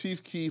said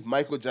Chief Keef,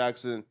 Michael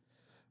Jackson,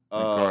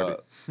 And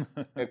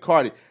and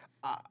Cardi.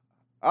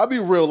 I'll be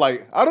real,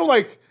 like, I don't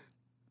like,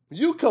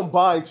 you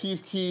combine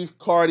Chief Keef,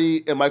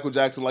 Cardi, and Michael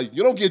Jackson, like,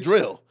 you don't get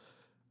drill,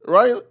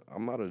 right?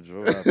 I'm not a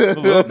drill rapper. A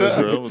little bit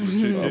drill with the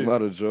Chief I'm Keef.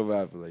 not a drill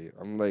rapper. Like,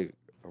 I'm like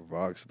a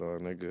rock star,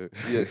 nigga.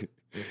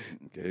 Yeah.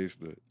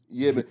 Gangster.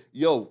 Yeah, man.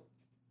 Yo,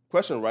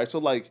 question, right? So,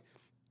 like,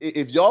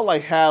 if y'all,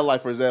 like, had,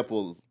 like, for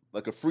example,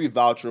 like a free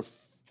voucher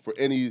for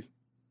any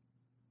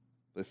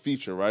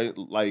feature, right?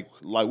 Like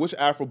which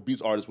Afro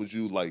beats artist would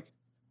you, like,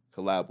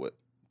 collab with?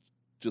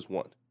 Just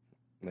one.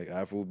 Like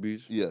Afro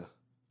beats. Yeah.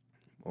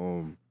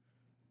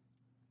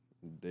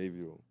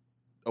 Davido.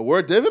 A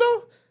word,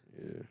 Davido?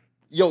 Yeah.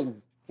 Yo,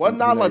 why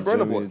not like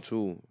Burna Boy?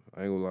 Too.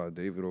 I ain't gonna lie,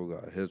 Davido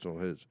got hits on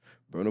hits.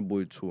 Burna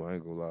Boy too, I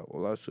ain't gonna lie.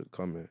 All that shit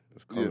coming.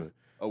 It's coming.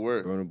 A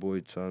word. Burna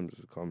Boy Times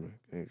is coming.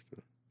 Gangster.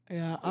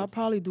 Yeah, I'll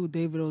probably do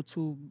Davido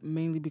too,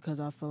 mainly because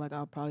I feel like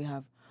I'll probably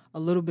have a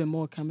little bit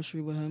more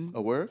chemistry with him.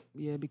 A word?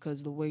 Yeah,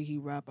 because the way he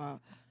rap, I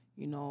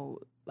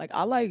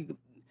like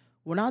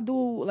when I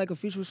do like a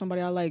feature with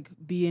somebody, I like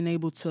being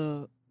able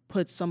to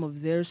put some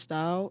of their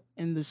style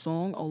in the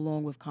song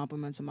along with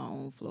complementing my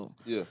own flow.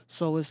 Yeah.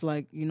 So it's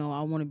like, I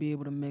want to be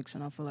able to mix,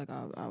 and I feel like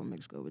I'll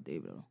mix good with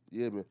Davido.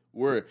 Yeah, man.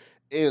 Word.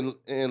 And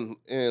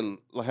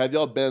like, have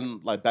y'all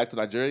been like back to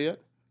Nigeria yet?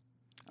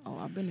 Oh,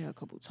 I've been there a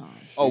couple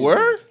times. Oh,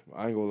 word?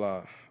 I ain't gonna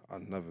lie,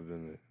 I've never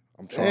been there.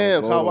 I'm trying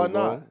Damn, to go, Kyle, why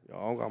bro. not? Yo, I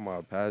don't got my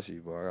Apache,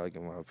 but I gotta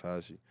get my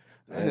Apache.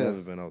 I ain't Yeah.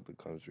 never been out the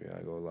country, I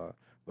ain't gonna lie.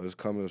 But it's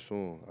coming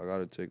soon. I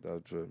gotta take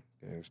that trip,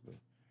 gangster.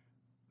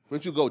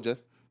 Where'd you go, Jen?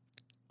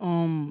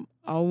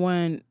 I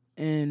went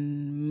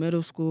in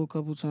middle school a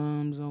couple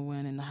times. I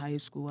went in high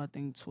school, I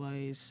think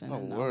twice, and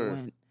then word. I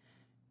went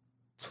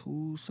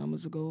 2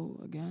 summers ago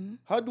again.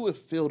 How do it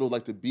feel to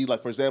like to be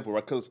like, for example,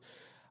 right? Because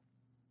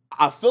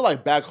I feel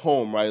like back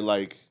home, right?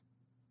 Like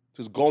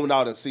just going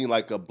out and seeing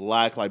like a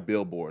black like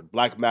billboard,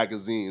 black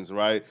magazines,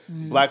 right?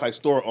 Black like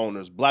store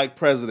owners, black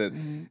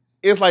president.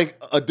 It's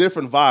like a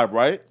different vibe,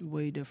 right?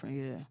 Way different,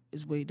 yeah.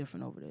 It's way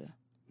different over there.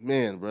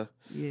 Man, bro.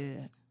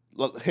 Yeah.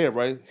 Look, here,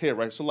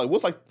 right? So like,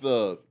 what's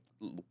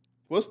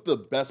the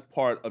best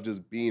part of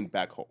just being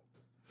back home?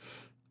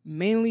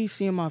 Mainly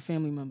seeing my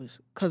family members,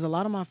 because a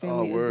lot of my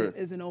family word.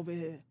 isn't over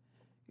here.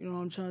 You know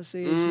what I'm trying to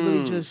say? It's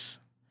really just,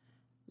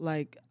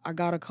 like, I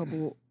got a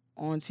couple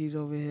aunties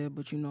over here,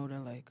 but they're,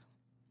 like,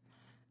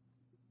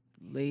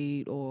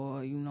 late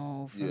or,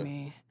 for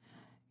me,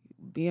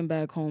 being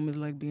back home is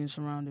like being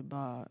surrounded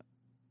by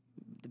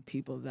the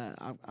people that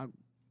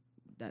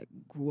that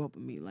grew up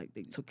with me. Like,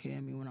 they took care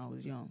of me when I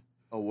was young.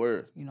 A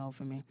word.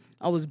 For me.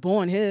 I was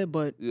born here,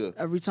 but Yeah.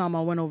 every time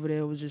I went over there,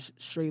 it was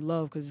just straight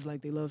love, because it's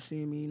like they love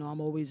seeing me.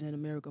 I'm always in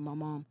America. My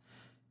mom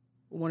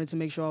wanted to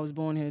make sure I was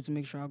born here to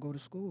make sure I go to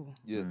school.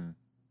 Yeah.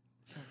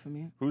 So for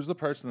me, Who's the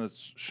person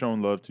that's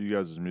shown love to you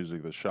guys'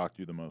 music that shocked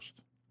you the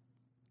most?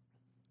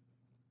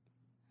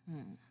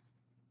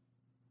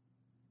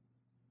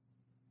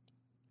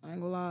 I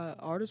ain't gonna lie,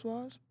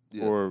 artist-wise,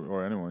 Yeah.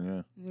 Or anyone,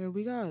 yeah. yeah,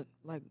 we got,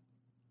 like,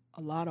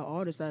 a lot of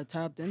artists that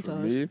tapped into For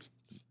us. me,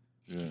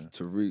 Yeah.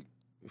 Tariq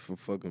from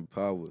fucking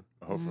Power.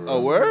 I hope for A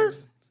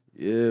word?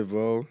 Yeah,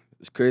 bro.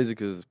 It's crazy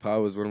because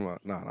Power is one of my,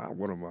 not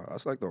one of my,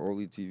 that's like the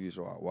only TV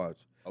show I watch.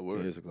 A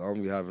word. Basically, I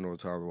don't be having no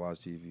time to watch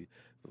TV.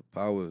 But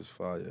Power is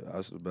fire.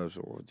 That's the best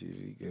show on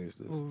TV,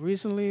 gangster. Well,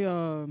 recently,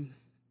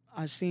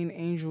 I seen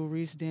Angel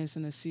Reese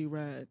dancing to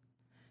C-Rad.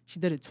 She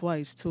did it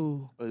twice,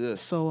 too. Oh, yeah.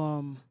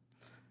 So,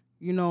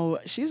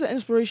 she's an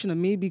inspiration to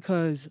me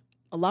because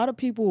a lot of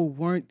people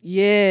weren't.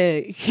 Yeah,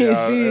 you can't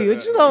see.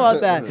 What you know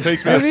about that? It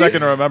takes me a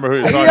second to remember who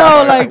you're talking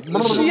Yo, about.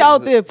 like she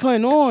out there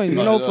putting on,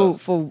 Yeah.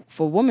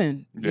 for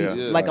women. Yeah.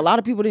 Yeah. Like a lot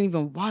of people didn't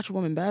even watch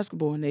women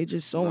basketball, and they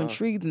just so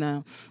intrigued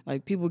now.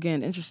 Like people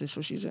getting interested.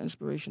 So she's an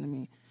inspiration to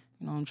me.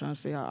 You know what I'm trying to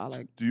say? I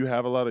like. Do you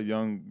have a lot of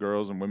young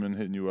girls and women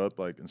hitting you up,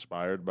 like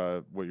inspired by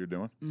what you're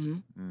doing?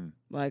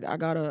 Like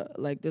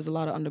there's a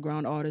lot of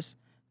underground artists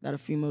that are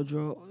female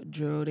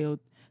drill. They'll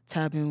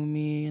tap in with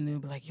me and they'll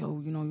be like, yo,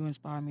 you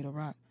inspire me to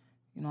rap.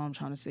 You know what I'm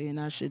trying to say? And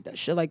that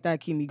shit like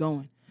that keep me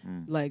going.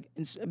 Like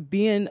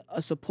being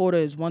a supporter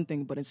is one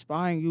thing, but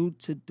inspiring you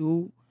to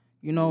do,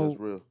 That's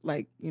real.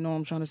 like, what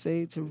I'm trying to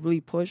say, to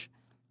really push,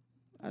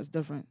 that's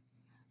different.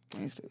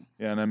 Gangster.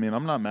 Yeah, and I mean,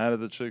 I'm not mad at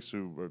the chicks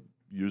who are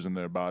using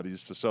their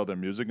bodies to sell their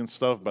music and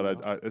stuff,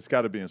 but I it's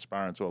got to be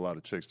inspiring to a lot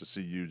of chicks to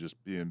see you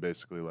just being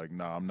basically like,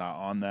 nah, I'm not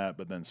on that,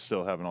 but then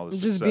still having all this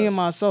Just success. being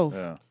myself.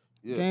 Yeah.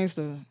 Yeah.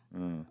 Gangster.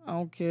 I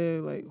don't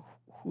care like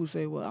who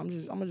say what.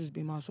 I'm gonna just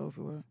be myself.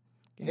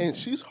 And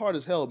she's hard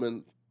as hell,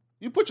 man.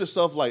 You put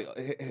yourself like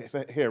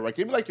here, right?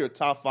 Give me like your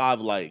top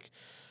 5 like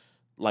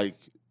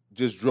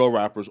just drill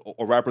rappers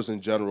or rappers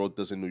in general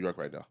that's in New York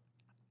right now.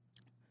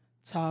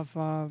 top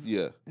 5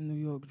 Yeah. in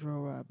New York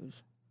drill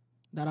rappers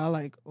that I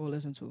like or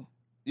listen to.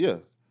 Yeah.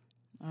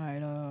 All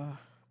right,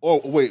 Oh,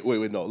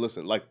 wait, no.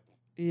 Listen, like,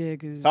 yeah,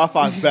 cause top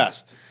 5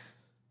 best.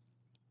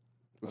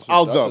 That's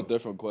I'll a dump.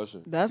 different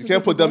question. that's You a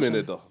can't put them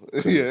different in it,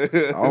 question. though. Yeah.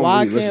 I don't Why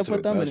I really listen can't to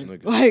put the them best in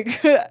it?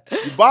 niggas.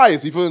 Like, You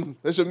biased, you feel?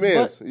 That's your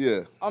man's.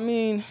 Yeah. I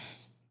mean,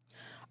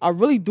 I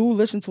really do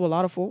listen to a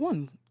lot of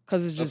 4-1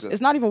 because it's just Okay.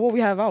 it's not even what we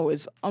have out.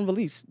 It's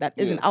unreleased that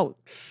isn't Yeah. out.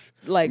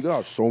 Like You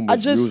got so I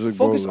much just music,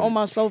 focus bro. on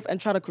myself and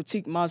try to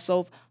critique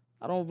myself.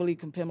 I don't really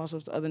compare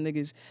myself to other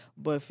niggas,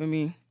 but for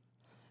me,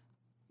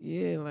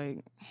 yeah,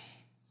 like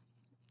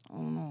I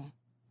don't know.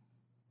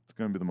 It's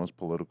gonna be the most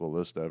political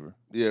list ever.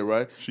 Yeah,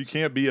 right? She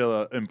can't be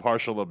an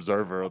impartial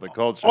observer of the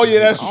culture. Oh, yeah,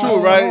 that's Oh,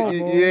 true, right? no,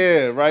 bro.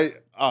 Yeah, right?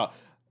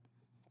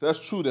 That's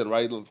true then,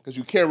 right? Because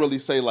you can't really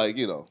say, like,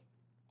 you know,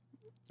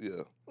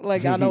 yeah.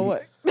 Like I know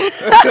what. Nah,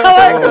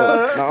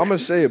 I'm gonna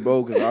say it,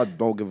 bro, because I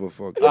don't give a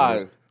fuck. All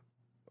right.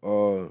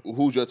 Right.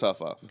 Who's your top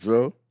 5?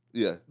 Drill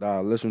Yeah, that I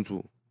listen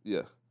to.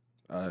 yeah.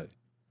 All right.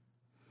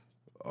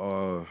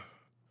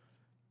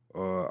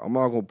 I'm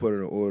not gonna put it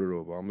in order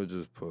though, but I'm gonna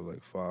just put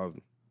like 5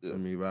 Yeah. for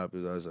me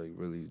rappers that's like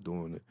really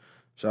doing it.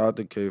 Shout out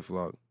to K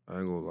Flock. I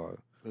ain't gonna lie.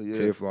 Oh, yeah.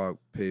 K Flock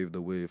paved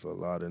the way for a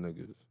lot of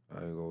niggas.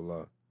 I ain't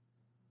gonna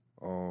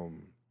lie.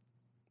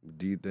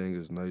 D thing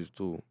is nice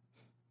too.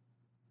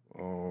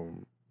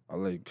 I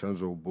like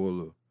Kenzo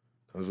Buller.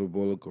 Kenzo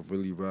Buller could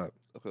really rap.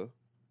 Okay.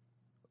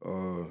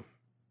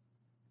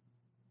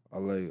 I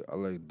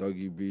like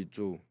Dougie B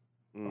too.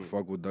 I Mm.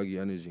 fuck with Dougie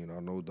energy, and I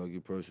know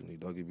Dougie personally.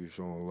 Dougie be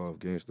showing love,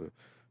 gangster.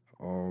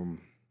 Who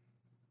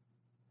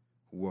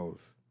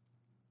else?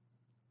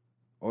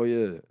 Oh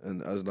yeah,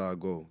 and As I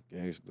Go,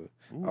 gangster.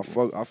 I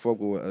fuck with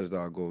what As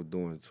I Go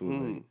doing too.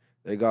 Like,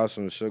 they got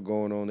some shit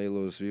going on. They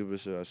little sweeper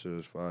shit. That shit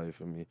is fire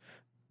for me.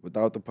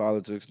 Without the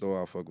politics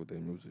though, I fuck with their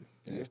music,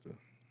 gangster.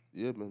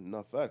 Yeah, man,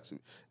 not facts.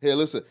 Hey,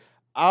 listen,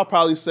 I'll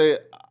probably say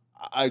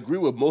I agree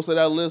with most of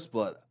that list,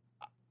 but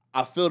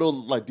I feel though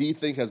like D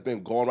Think has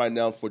been gone right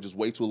now for just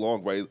way too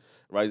long, right?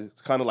 Right?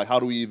 It's kind of like, how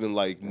do we even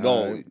like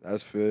know? Alright,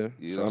 that's fair.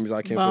 You So know? that means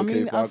I can't But I put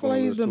mean, K Flock I feel on like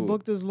the he's list been too.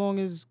 booked as long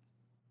as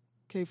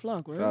K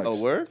Flock, right? Facts. Oh,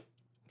 word?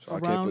 So I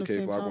Around can't the put K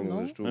same Flock time, on the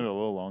no? list Maybe a too.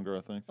 little longer,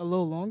 I think. A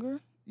little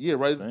longer. Yeah, I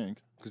right. think.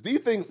 Because D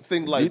Think D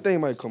like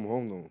thing might come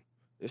home though.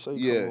 They say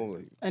he Yeah. come home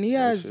like. And he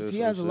next has year or he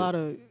some has a shit. lot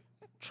of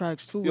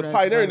tracks too. you're that's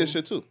pioneering viral. this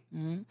shit too.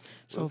 Mhm.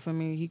 So for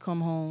me, he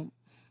come home.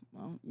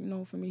 You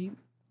know, for me, he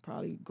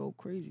probably go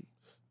crazy.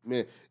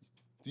 Man,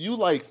 do you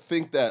like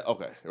think that?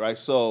 Okay, right.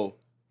 So,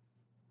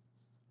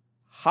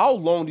 how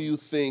long do you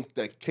think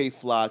that K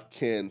Flock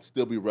can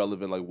still be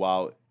relevant? Like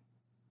while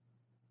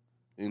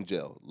in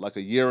jail, like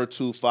a year or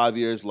 2, 5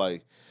 years,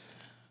 like.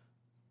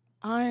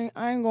 I ain't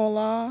gonna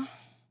lie.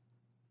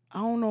 I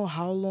don't know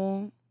how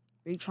long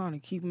they trying to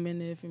keep him in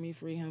there for me,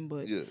 free him,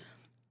 but Yeah,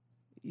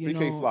 you free know,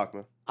 K Flock,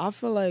 man. I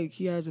feel like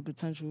he has a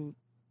potential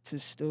to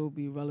still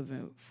be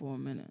relevant for a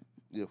minute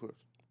Yeah, of course.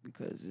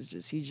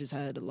 because he just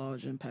had a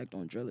large impact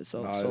on drill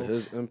itself. Nah, so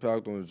his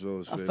impact on Joe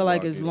is I fake feel like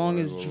rocky, as though, long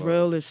I as ain't gonna lie.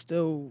 drill is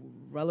still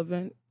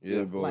relevant,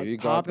 Yeah, bro, like he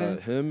got popping.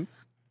 that. Him,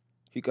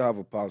 he could have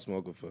a pop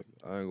smoke effect.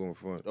 I ain't gonna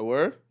front. A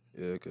word?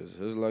 Yeah, cause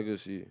his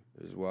legacy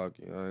is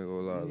wacky. I ain't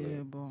gonna lie. Yeah,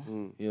 Like,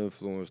 bro. he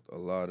influenced a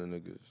lot of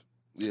niggas.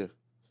 Yeah.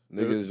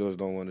 Niggas just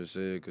don't want to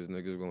say it cause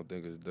niggas gonna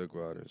think it's dick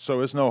riding.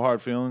 So it's no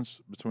hard feelings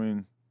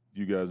between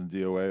you guys and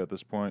DOA at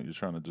this point? You're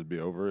trying to just be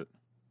over it?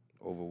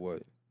 Over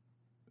what?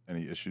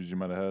 Any issues you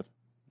might have had?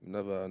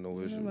 Never had no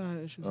I issues. never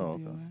had issues Oh,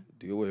 with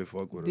okay. DOA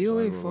fuck with us. I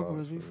DOA. ain't DOA gonna fuck lie,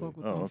 with us. We for fuck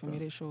with Oh, them. For me,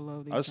 okay. they show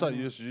love. They I just thought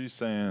come on. USG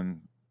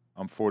saying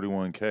I'm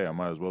 41K. I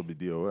might as well be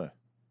DOA.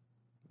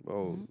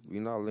 Bro, we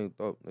not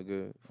linked up,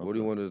 nigga.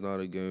 41 is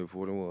not a gang.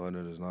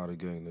 4100 is not a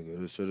gang, nigga.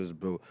 This shit is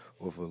built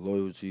off of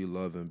loyalty,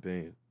 love, and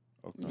pain.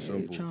 Okay. Yeah, they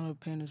simple. trying to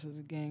paint us as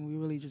a gang. We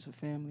really just a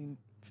family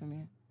for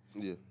me.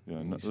 Yeah.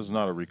 Yeah, no, this is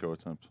not a Rico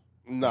attempt.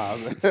 Nah,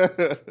 man.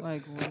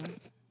 Like what?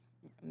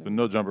 The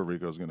no jumper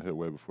Rico is gonna hit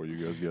way before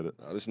you guys get it.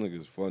 Nah, this nigga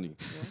is funny.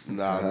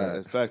 Nah, man.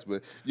 It's facts,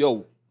 man.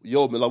 Yo,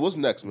 man. Like, what's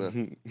next,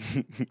 man?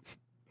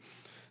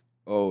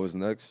 Oh, what's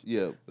next?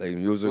 Yeah. Like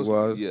music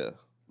wise? Yeah.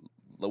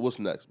 Like, what's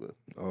next, man?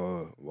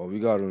 Well, we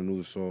got a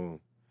new song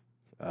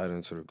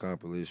adding to the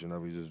compilation that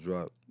we just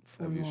dropped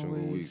every 41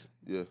 single week. ways.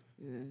 Yeah.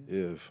 Yeah.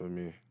 Yeah, for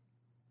me.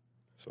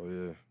 So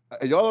yeah,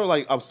 And y'all are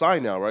like, I'm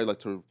signed now, right? Like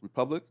to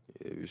Republic.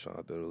 yeah, we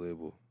signed to the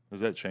label. Does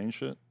that change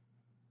shit?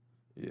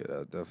 Yeah,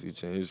 that definitely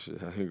changed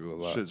shit. I ain't gonna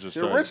lie. Shit just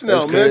You're starts- rich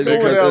now, It's man. crazy Come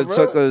on 'cause now, it bro.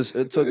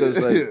 took us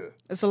like Yeah.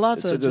 It's a lot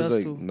it to took us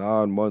adjust like to.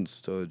 9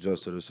 months to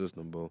adjust to the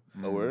system, bro.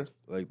 A word?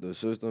 Like the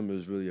system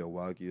is really a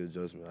wacky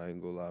adjustment. I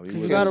ain't gonna lie. We You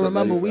wasn't gotta ready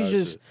remember, for we that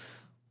just shit.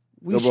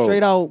 we Yo, bro.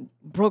 straight out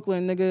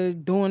Brooklyn,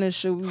 nigga, doing this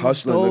shit. We was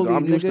Hustling, dolly, nigga.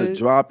 I'm used to nigga.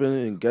 dropping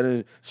and getting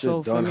shit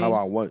So, for done how me-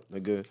 I want,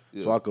 nigga,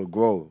 Yeah. so I could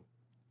grow.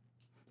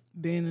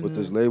 Being in With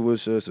the, this label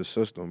shit, it's a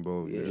system,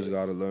 bro. You Yeah. just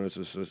gotta learn it's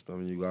a system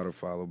and you gotta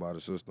follow by the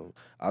system.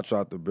 I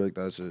tried to break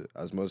that shit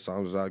as much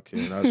times as I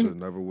can. That shit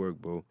never work,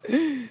 bro.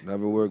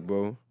 Never work,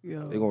 bro.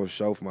 yo. They gonna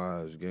shelf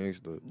my ass,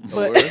 gangster.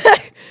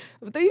 But,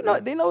 but they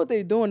know what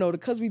they doing though.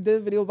 Because we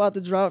did video about the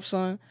drop,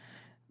 son.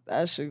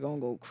 That shit gonna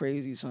go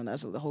crazy, son.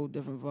 That's a whole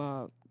different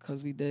vibe.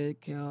 Cause we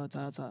did kill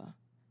Tata.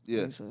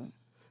 Yeah. So,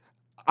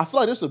 I feel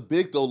like there's a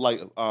big though,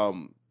 like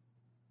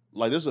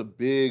there's a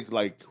big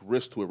like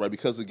risk to it, right?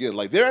 Because again,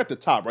 like they're at the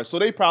top, right? So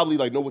they probably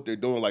like know what they're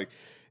doing, like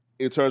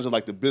in terms of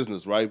like the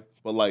business, right?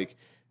 But like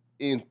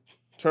in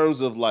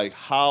terms of like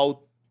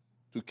how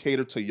to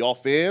cater to y'all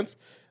fans,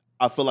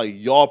 I feel like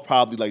y'all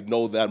probably like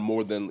know that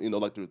more than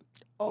like the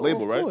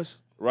label, of right? course.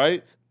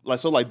 Right? Like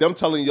so, like them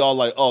telling y'all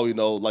like, oh,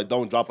 like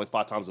don't drop like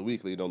 5 times a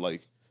week,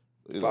 like.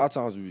 5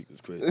 times a week is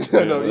crazy.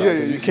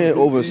 You can't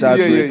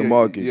oversaturate the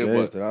market,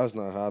 but that's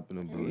not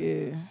happening, bro.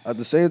 Yeah. At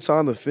the same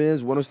time, the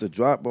fans want us to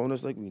drop, bro, and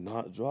it's like we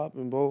not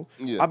dropping, bro.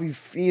 Yeah. I be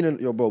fiending,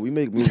 bro. We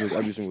make music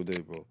every single day,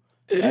 bro.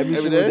 Every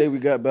single day? day we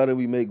got better.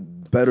 We make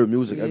better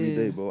music every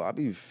day, bro. I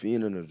be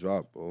fiending to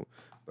drop, bro,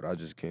 but I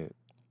just can't.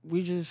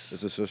 It's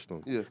a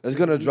system. Yeah. It's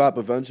gonna drop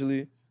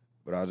eventually,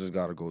 but I just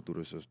gotta go through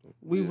the system.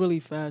 We really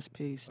fast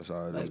paced. That's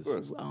how it like,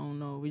 is. I don't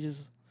know. We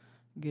just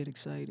get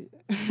excited.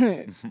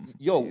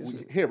 Yo,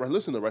 here, right?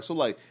 Listen to right. So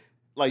like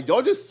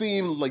y'all just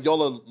seem like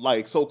y'all are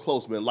like so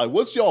close, man. Like,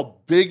 what's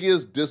y'all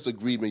biggest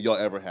disagreement y'all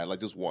ever had? Like,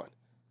 just one.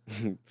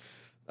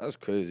 That's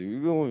crazy.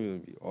 We don't even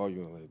be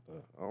arguing like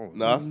that. I don't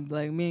know. Nah.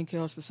 Like me and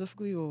Kel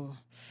specifically, or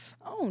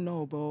I don't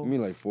know, bro. You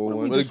mean like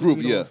 4-1? With a group,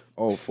 yeah.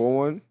 Oh,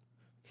 4-1?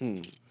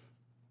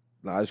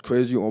 Nah, it's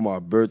crazy on my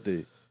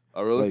birthday.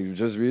 Oh, really? Like,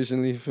 just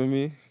recently for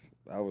me,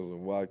 that was a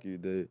wacky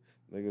day.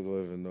 Niggas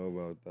don't even know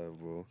about that,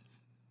 bro.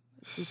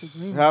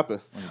 Disagreement. What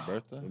happened? On your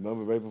birthday?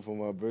 Remember right before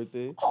my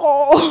birthday?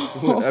 Oh.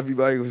 When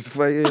everybody was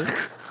fighting?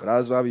 But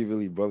that's why we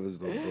really brothers,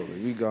 though, bro.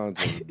 Like, we gone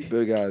to a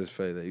big-ass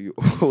fight. Like, we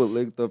all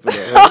linked up in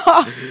the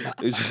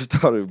head. It just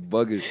started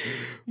bugging.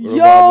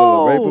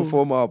 Yo! Right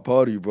before my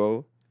party,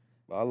 bro.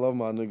 I love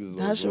my niggas,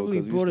 though, That shit bro,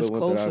 really because brought we us still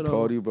went to closer, that though.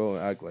 party, bro,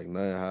 and act like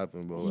nothing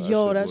happened, bro.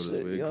 Yo, that brought us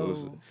shit, way yo.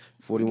 closer.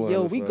 41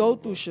 Yo, and we five, go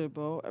bro. through shit,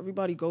 bro.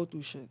 Everybody go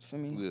through shit for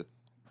me. Yeah.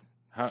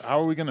 How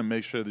are we gonna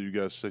make sure that you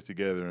guys stick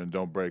together and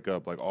don't break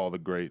up like all the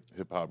great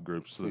hip hop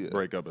groups that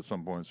break up at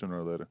some point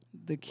sooner or later?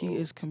 The key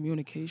is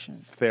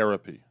communication.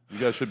 Therapy. You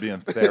guys should be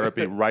in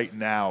therapy right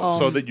now,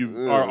 so that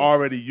you are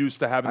already used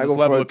to having I this go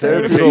level for of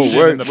therapy communication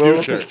don't work, in the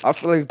bro. future. I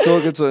feel like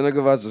talking to a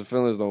nigga about your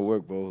feelings don't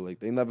work, bro. Like,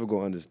 they never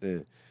gonna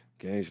understand.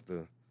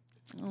 Gangsta.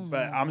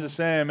 But I'm just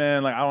saying,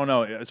 man. Like I don't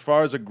know. As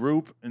far as a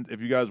group, and if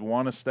you guys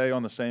want to stay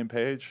on the same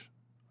page,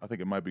 I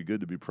think it might be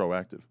good to be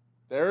proactive.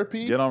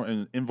 Therapy? Get on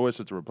and invoice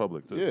it to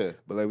Republic too. Yeah.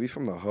 But, like, we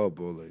from the hub,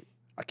 bro. Like,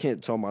 I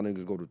can't tell my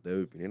niggas go to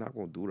therapy. They're not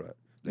gonna do that.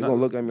 They No, gonna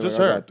look at me like just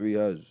I her. got 3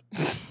 heads.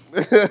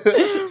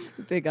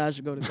 I think I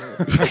should go to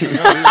therapy.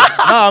 No,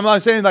 I'm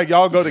not saying like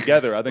y'all go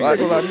together. I think Like,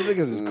 like, these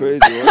niggas is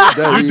crazy,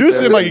 bro. you do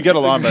seem like you get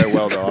along very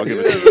well, though. I'll give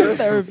it to you.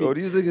 Therapy. Bro,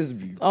 these niggas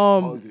be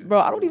Bro,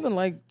 I don't even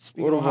like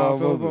speaking What on how I about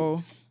feel, mother?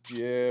 bro.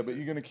 Yeah, but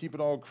you're gonna keep it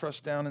all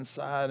crushed down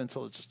inside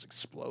until it just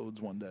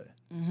explodes one day.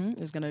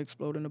 It's gonna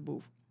explode in the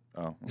booth.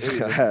 Oh,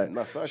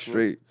 Not factual.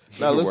 straight.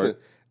 Now It listen,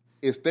 work.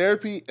 it's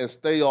therapy and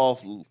stay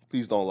off.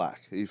 Please don't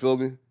lack. You feel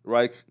me?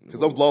 Right?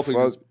 Because them blow Fuck,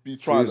 just be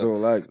trying please to.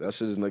 don't like that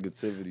shit is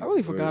negativity. I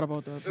really bro. forgot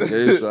about that.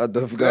 Gangsta, I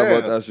definitely forgot Damn.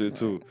 about that shit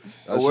too.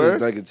 That shit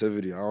Word? is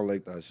negativity. I don't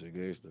like that shit,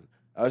 gangsta.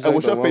 And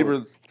what's your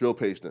favorite drill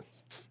page then?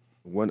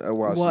 When NYC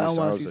What sounds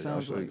NYC like, sounds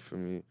that's like. like for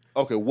me.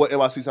 Okay, what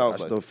NYC sounds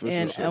That's like? the official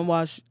And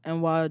shit.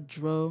 NY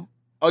Drill.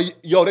 Oh,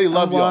 yo, they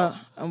love y'all.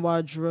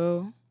 NY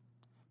Drill.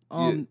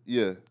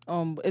 Yeah.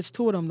 It's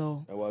 2 of them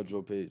though. NY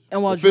Drill page.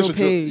 NY Official Drill Drill-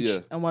 Page.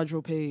 yeah. NY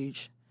Drill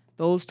Page.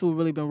 Those 2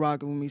 really been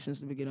rocking with me since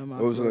the beginning of my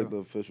Those are career. like the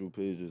official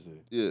pages.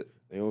 Yeah.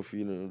 They don't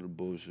feed into the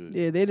bullshit.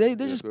 Yeah, they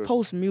just sure.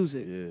 post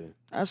music. Yeah.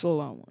 That's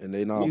all I want. And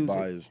they not Music.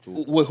 biased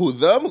too. With who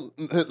them?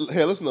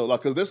 Hey, listen though,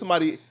 like, cause there's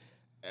somebody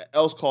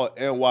else called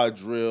NY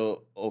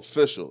Drill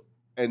Official,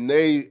 and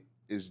they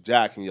is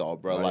jacking y'all,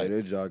 bro. Like, Like,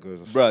 they're jackers.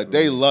 bro,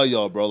 they love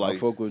y'all, bro. Like,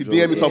 fuck with he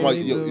Drill DM me talking Official. about,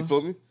 Yeah, yo, they you do.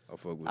 feel me? I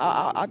fuck with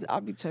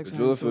I'll be The texting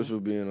Drill him too. official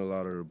being a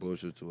lot of the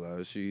bullshit too.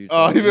 Like, she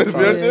Oh, he been tryna-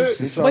 bullshit?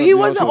 he tryna But he be on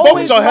wasn't some- Fuck with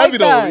always y'all like heavy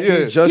though, that.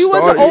 yeah. Just He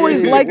wasn't started-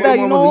 always yeah, like yeah, that,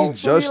 you mama, know? He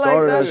just Like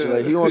started that. that shit.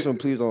 Like, he on some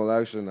please don't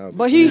like shit now.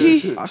 But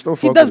he I still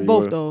he fuck does with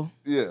both you, though.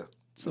 Yeah.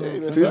 So Yeah,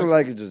 man. Please don't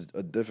like it, just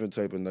a different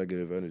type of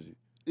negative energy.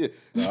 Yeah.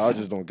 Like, I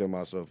just don't get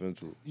myself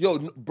into it. Yo,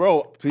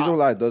 bro. Please don't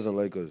like doesn't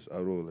like us at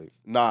all. Like,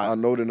 Nah. I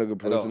know the nigga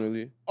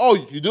personally. Oh,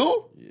 you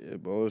do? Yeah,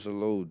 bro, it's a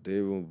little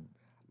David.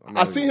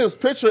 I seen his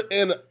picture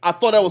and I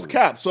thought that was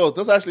Cap. So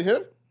that's actually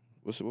him?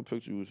 What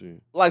picture you see?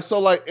 Like, so,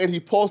 like, and he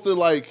posted,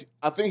 like,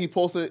 I think he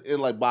posted it,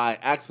 like, by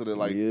accident.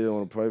 Like, Yeah,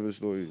 on a private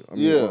story. I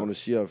mean, Yeah. on the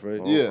CF,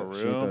 right? Yeah. for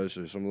Shoot real? that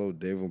shit. Some little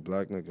David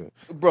Black nigga.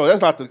 bro,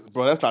 that's not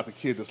the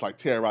kid that's, like,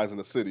 terrorizing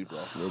the city, bro.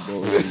 Yeah,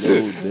 bro, it's a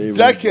little David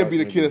That can't be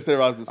the Black kid nigga. that's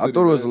terrorizing the city. I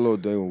thought it was a man. little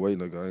David White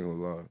nigga. I ain't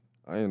gonna lie.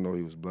 I didn't know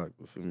he was black,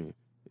 but for me,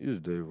 he's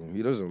David.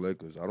 He doesn't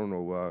like us. I don't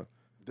know why.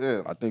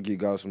 Damn. I think he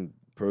got some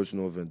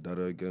personal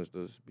vendetta against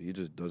us, but he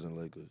just doesn't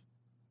like us.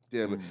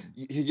 Damn.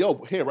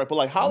 Yo, here, right? But,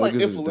 like, how, like, niggas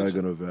is influential?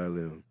 that gonna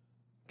value him.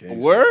 Gangsta.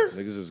 Word?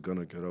 Niggas is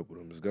gonna get up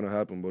with him. It's gonna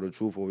happen, but the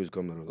truth always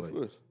come to the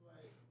light.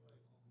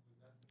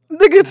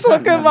 nigga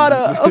talking about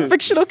a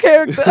fictional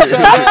character.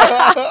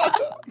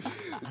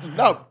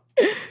 Now,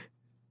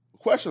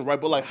 question, right?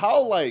 But, like,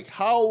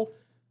 how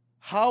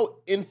how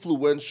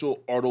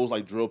influential are those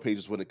like drill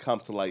pages when it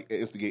comes to like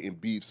instigating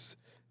beefs?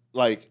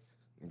 Like,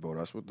 Bro,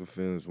 that's what the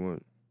fans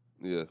want.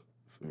 yeah.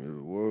 For me,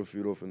 the world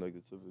feed off of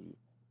negativity.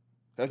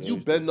 Have you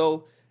been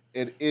though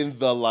in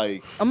the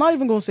like? I'm not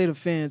even gonna say the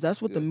fans.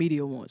 That's what the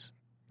media wants.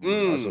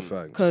 That's a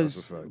fact. Because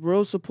That's a fact.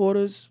 real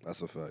supporters,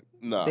 That's a fact.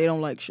 Nah, they don't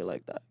like shit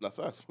like that. not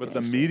facts. But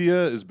the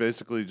media is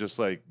basically just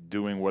like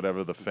doing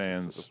whatever the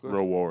fans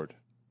reward.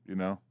 You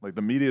know, like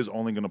the media is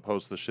only going to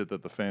post the shit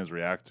that the fans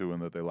react to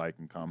and that they like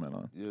and comment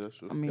on. Yeah, that's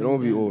true. I mean, It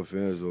don't be all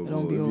fans though. It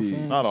don't be all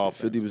fans. Not all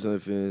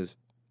 50% fans,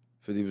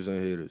 50%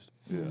 haters.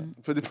 Yeah.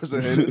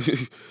 50%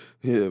 haters.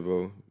 Yeah,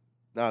 bro.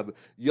 Nah, but,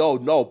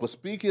 but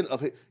speaking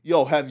of,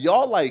 have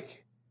y'all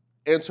like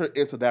entered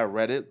into that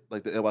Reddit,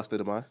 like the NY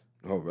State of Mind?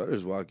 Oh,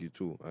 Reddit's wacky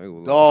too. I ain't gonna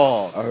lie.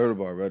 Dog. I heard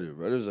about Reddit.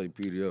 Reddit's like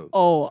PDL.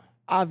 Oh,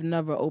 I've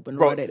never opened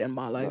Bro, Reddit in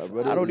my life.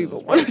 Reddit I don't is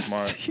even want to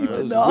smart. see Yeah. the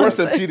Worse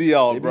than nonsense.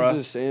 PDL, They be bro.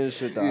 just saying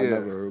shit that I Yeah.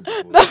 never heard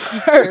before.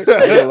 Heard.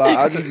 I ain't gonna lie,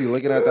 I just be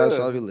looking at that,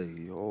 so I be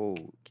like, yo,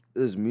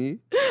 it's me?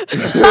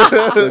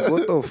 Like,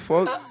 what the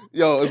fuck?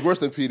 Yo, it's worse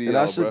than PDL, And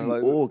that shit bro. be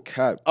Like, all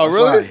cap. Oh,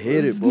 That's why really? I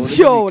hate it, bro. They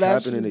Yo, be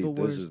that capping in shit's they the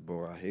worst. disses,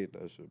 bro. I hate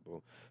that shit,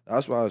 bro.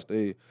 That's why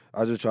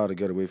I just try to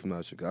get away from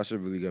that shit. 'Cause that shit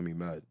really get me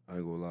mad. I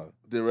ain't gonna lie.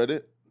 did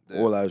Reddit?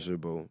 All that shit,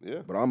 bro. Yeah.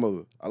 But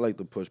I like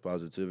to push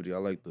positivity. I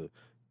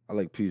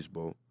like peace,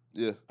 bro.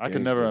 Yeah. I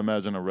can never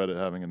imagine a Reddit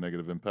having a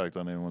negative impact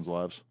on anyone's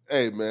lives.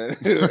 Hey, man.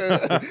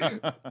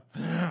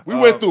 we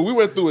went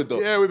through it though.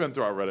 Yeah, we've been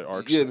through our Reddit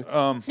arcs. Yeah.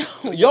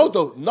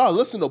 Though, no,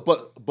 listen though,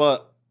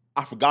 but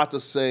I forgot to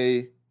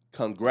say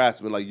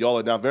congrats, man. Like y'all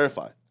are now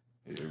verified.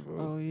 Yeah, bro.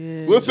 Oh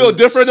yeah. We'll feel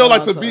different though, like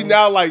shout to out be to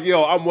now us. like,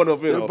 yo, I'm one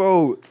of it. Yeah,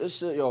 bro. This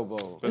shit, bro.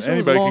 But This shit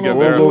was anybody can long get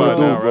overdue, verified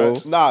bro. now,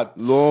 right? Bro. Nah,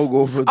 Long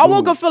overdue. I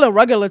woke up feeling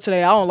regular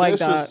today. I don't like this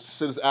that.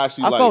 shit is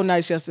actually I like felt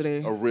nice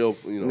yesterday. a real,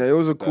 you know. Yeah, it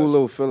was a cool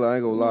little feeling. I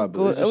ain't gonna lie, but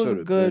good. it It just was should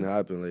have good. been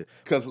happening.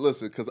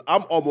 Like, Cause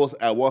I'm almost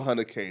at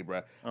 100K,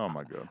 bruh. Oh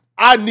my god.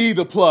 I need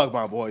the plug,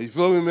 my boy. You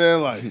feel me,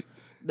 man? Like,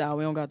 Nah,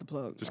 we don't got the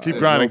plug. Just keep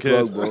there's grinding,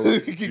 no kid. plug, bro.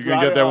 keep You're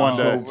gonna get there one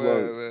day. grinding.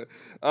 Oh, man.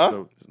 Huh?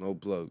 So, There's no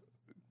plug.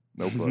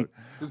 no plug.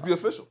 Just be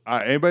official.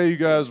 Anybody you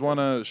guys want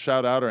to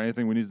shout out or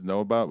anything we need to know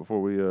about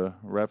before we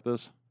wrap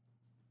this?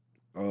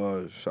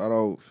 Shout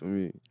out for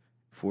me,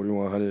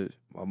 4100.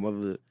 My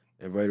mother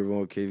invited her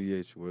on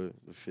KVH. Where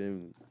the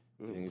family.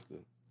 Gangsta.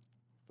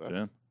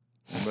 Jen?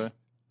 Anybody?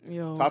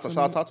 Yo, Tata, for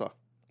shout out me- Tata.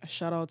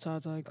 Shout out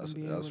Tata. I couldn't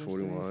be able That's to stay for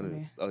 4100.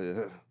 me. Oh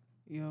yeah.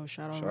 Yo,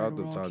 shout out Shout out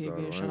to Red Tata. Room,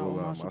 I ain't KVH. Shout out gonna all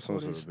lie. my My son should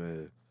supporters. have been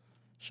here.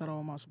 Shout out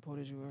all my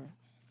supporters. You heard.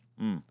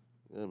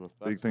 Yeah, man.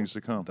 Big things to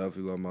come.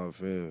 Definitely love my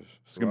fans.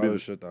 It's gonna a be lot the-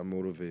 of shit that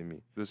motivate me.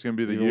 This is gonna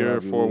be the Even when I year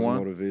be losing 4-1.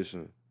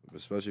 motivation,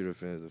 especially the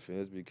fans. The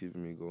fans be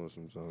keeping me going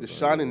sometimes. You're I ain't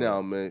shining gonna now,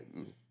 lie.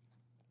 man.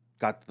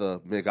 Got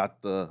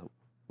the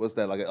what's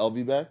that, like an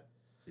LV bag?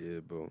 Yeah,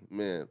 bro.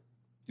 Man,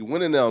 you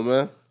winning now,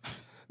 man.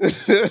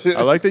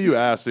 I like that you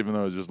asked, even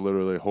though it's just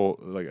literally whole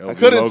like I LV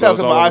couldn't tell logos because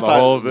all my over the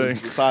whole eyesight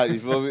thing. is side, you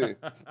feel me?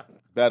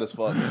 Bad as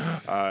fuck.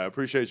 I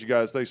appreciate you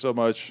guys. Thanks so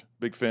much.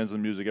 Big fans of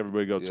the music.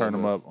 Everybody go Yeah, turn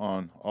them man. up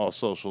on all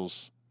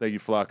socials. Thank you,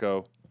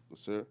 Flacco. Yes,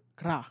 sir.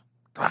 Gra.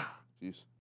 Peace.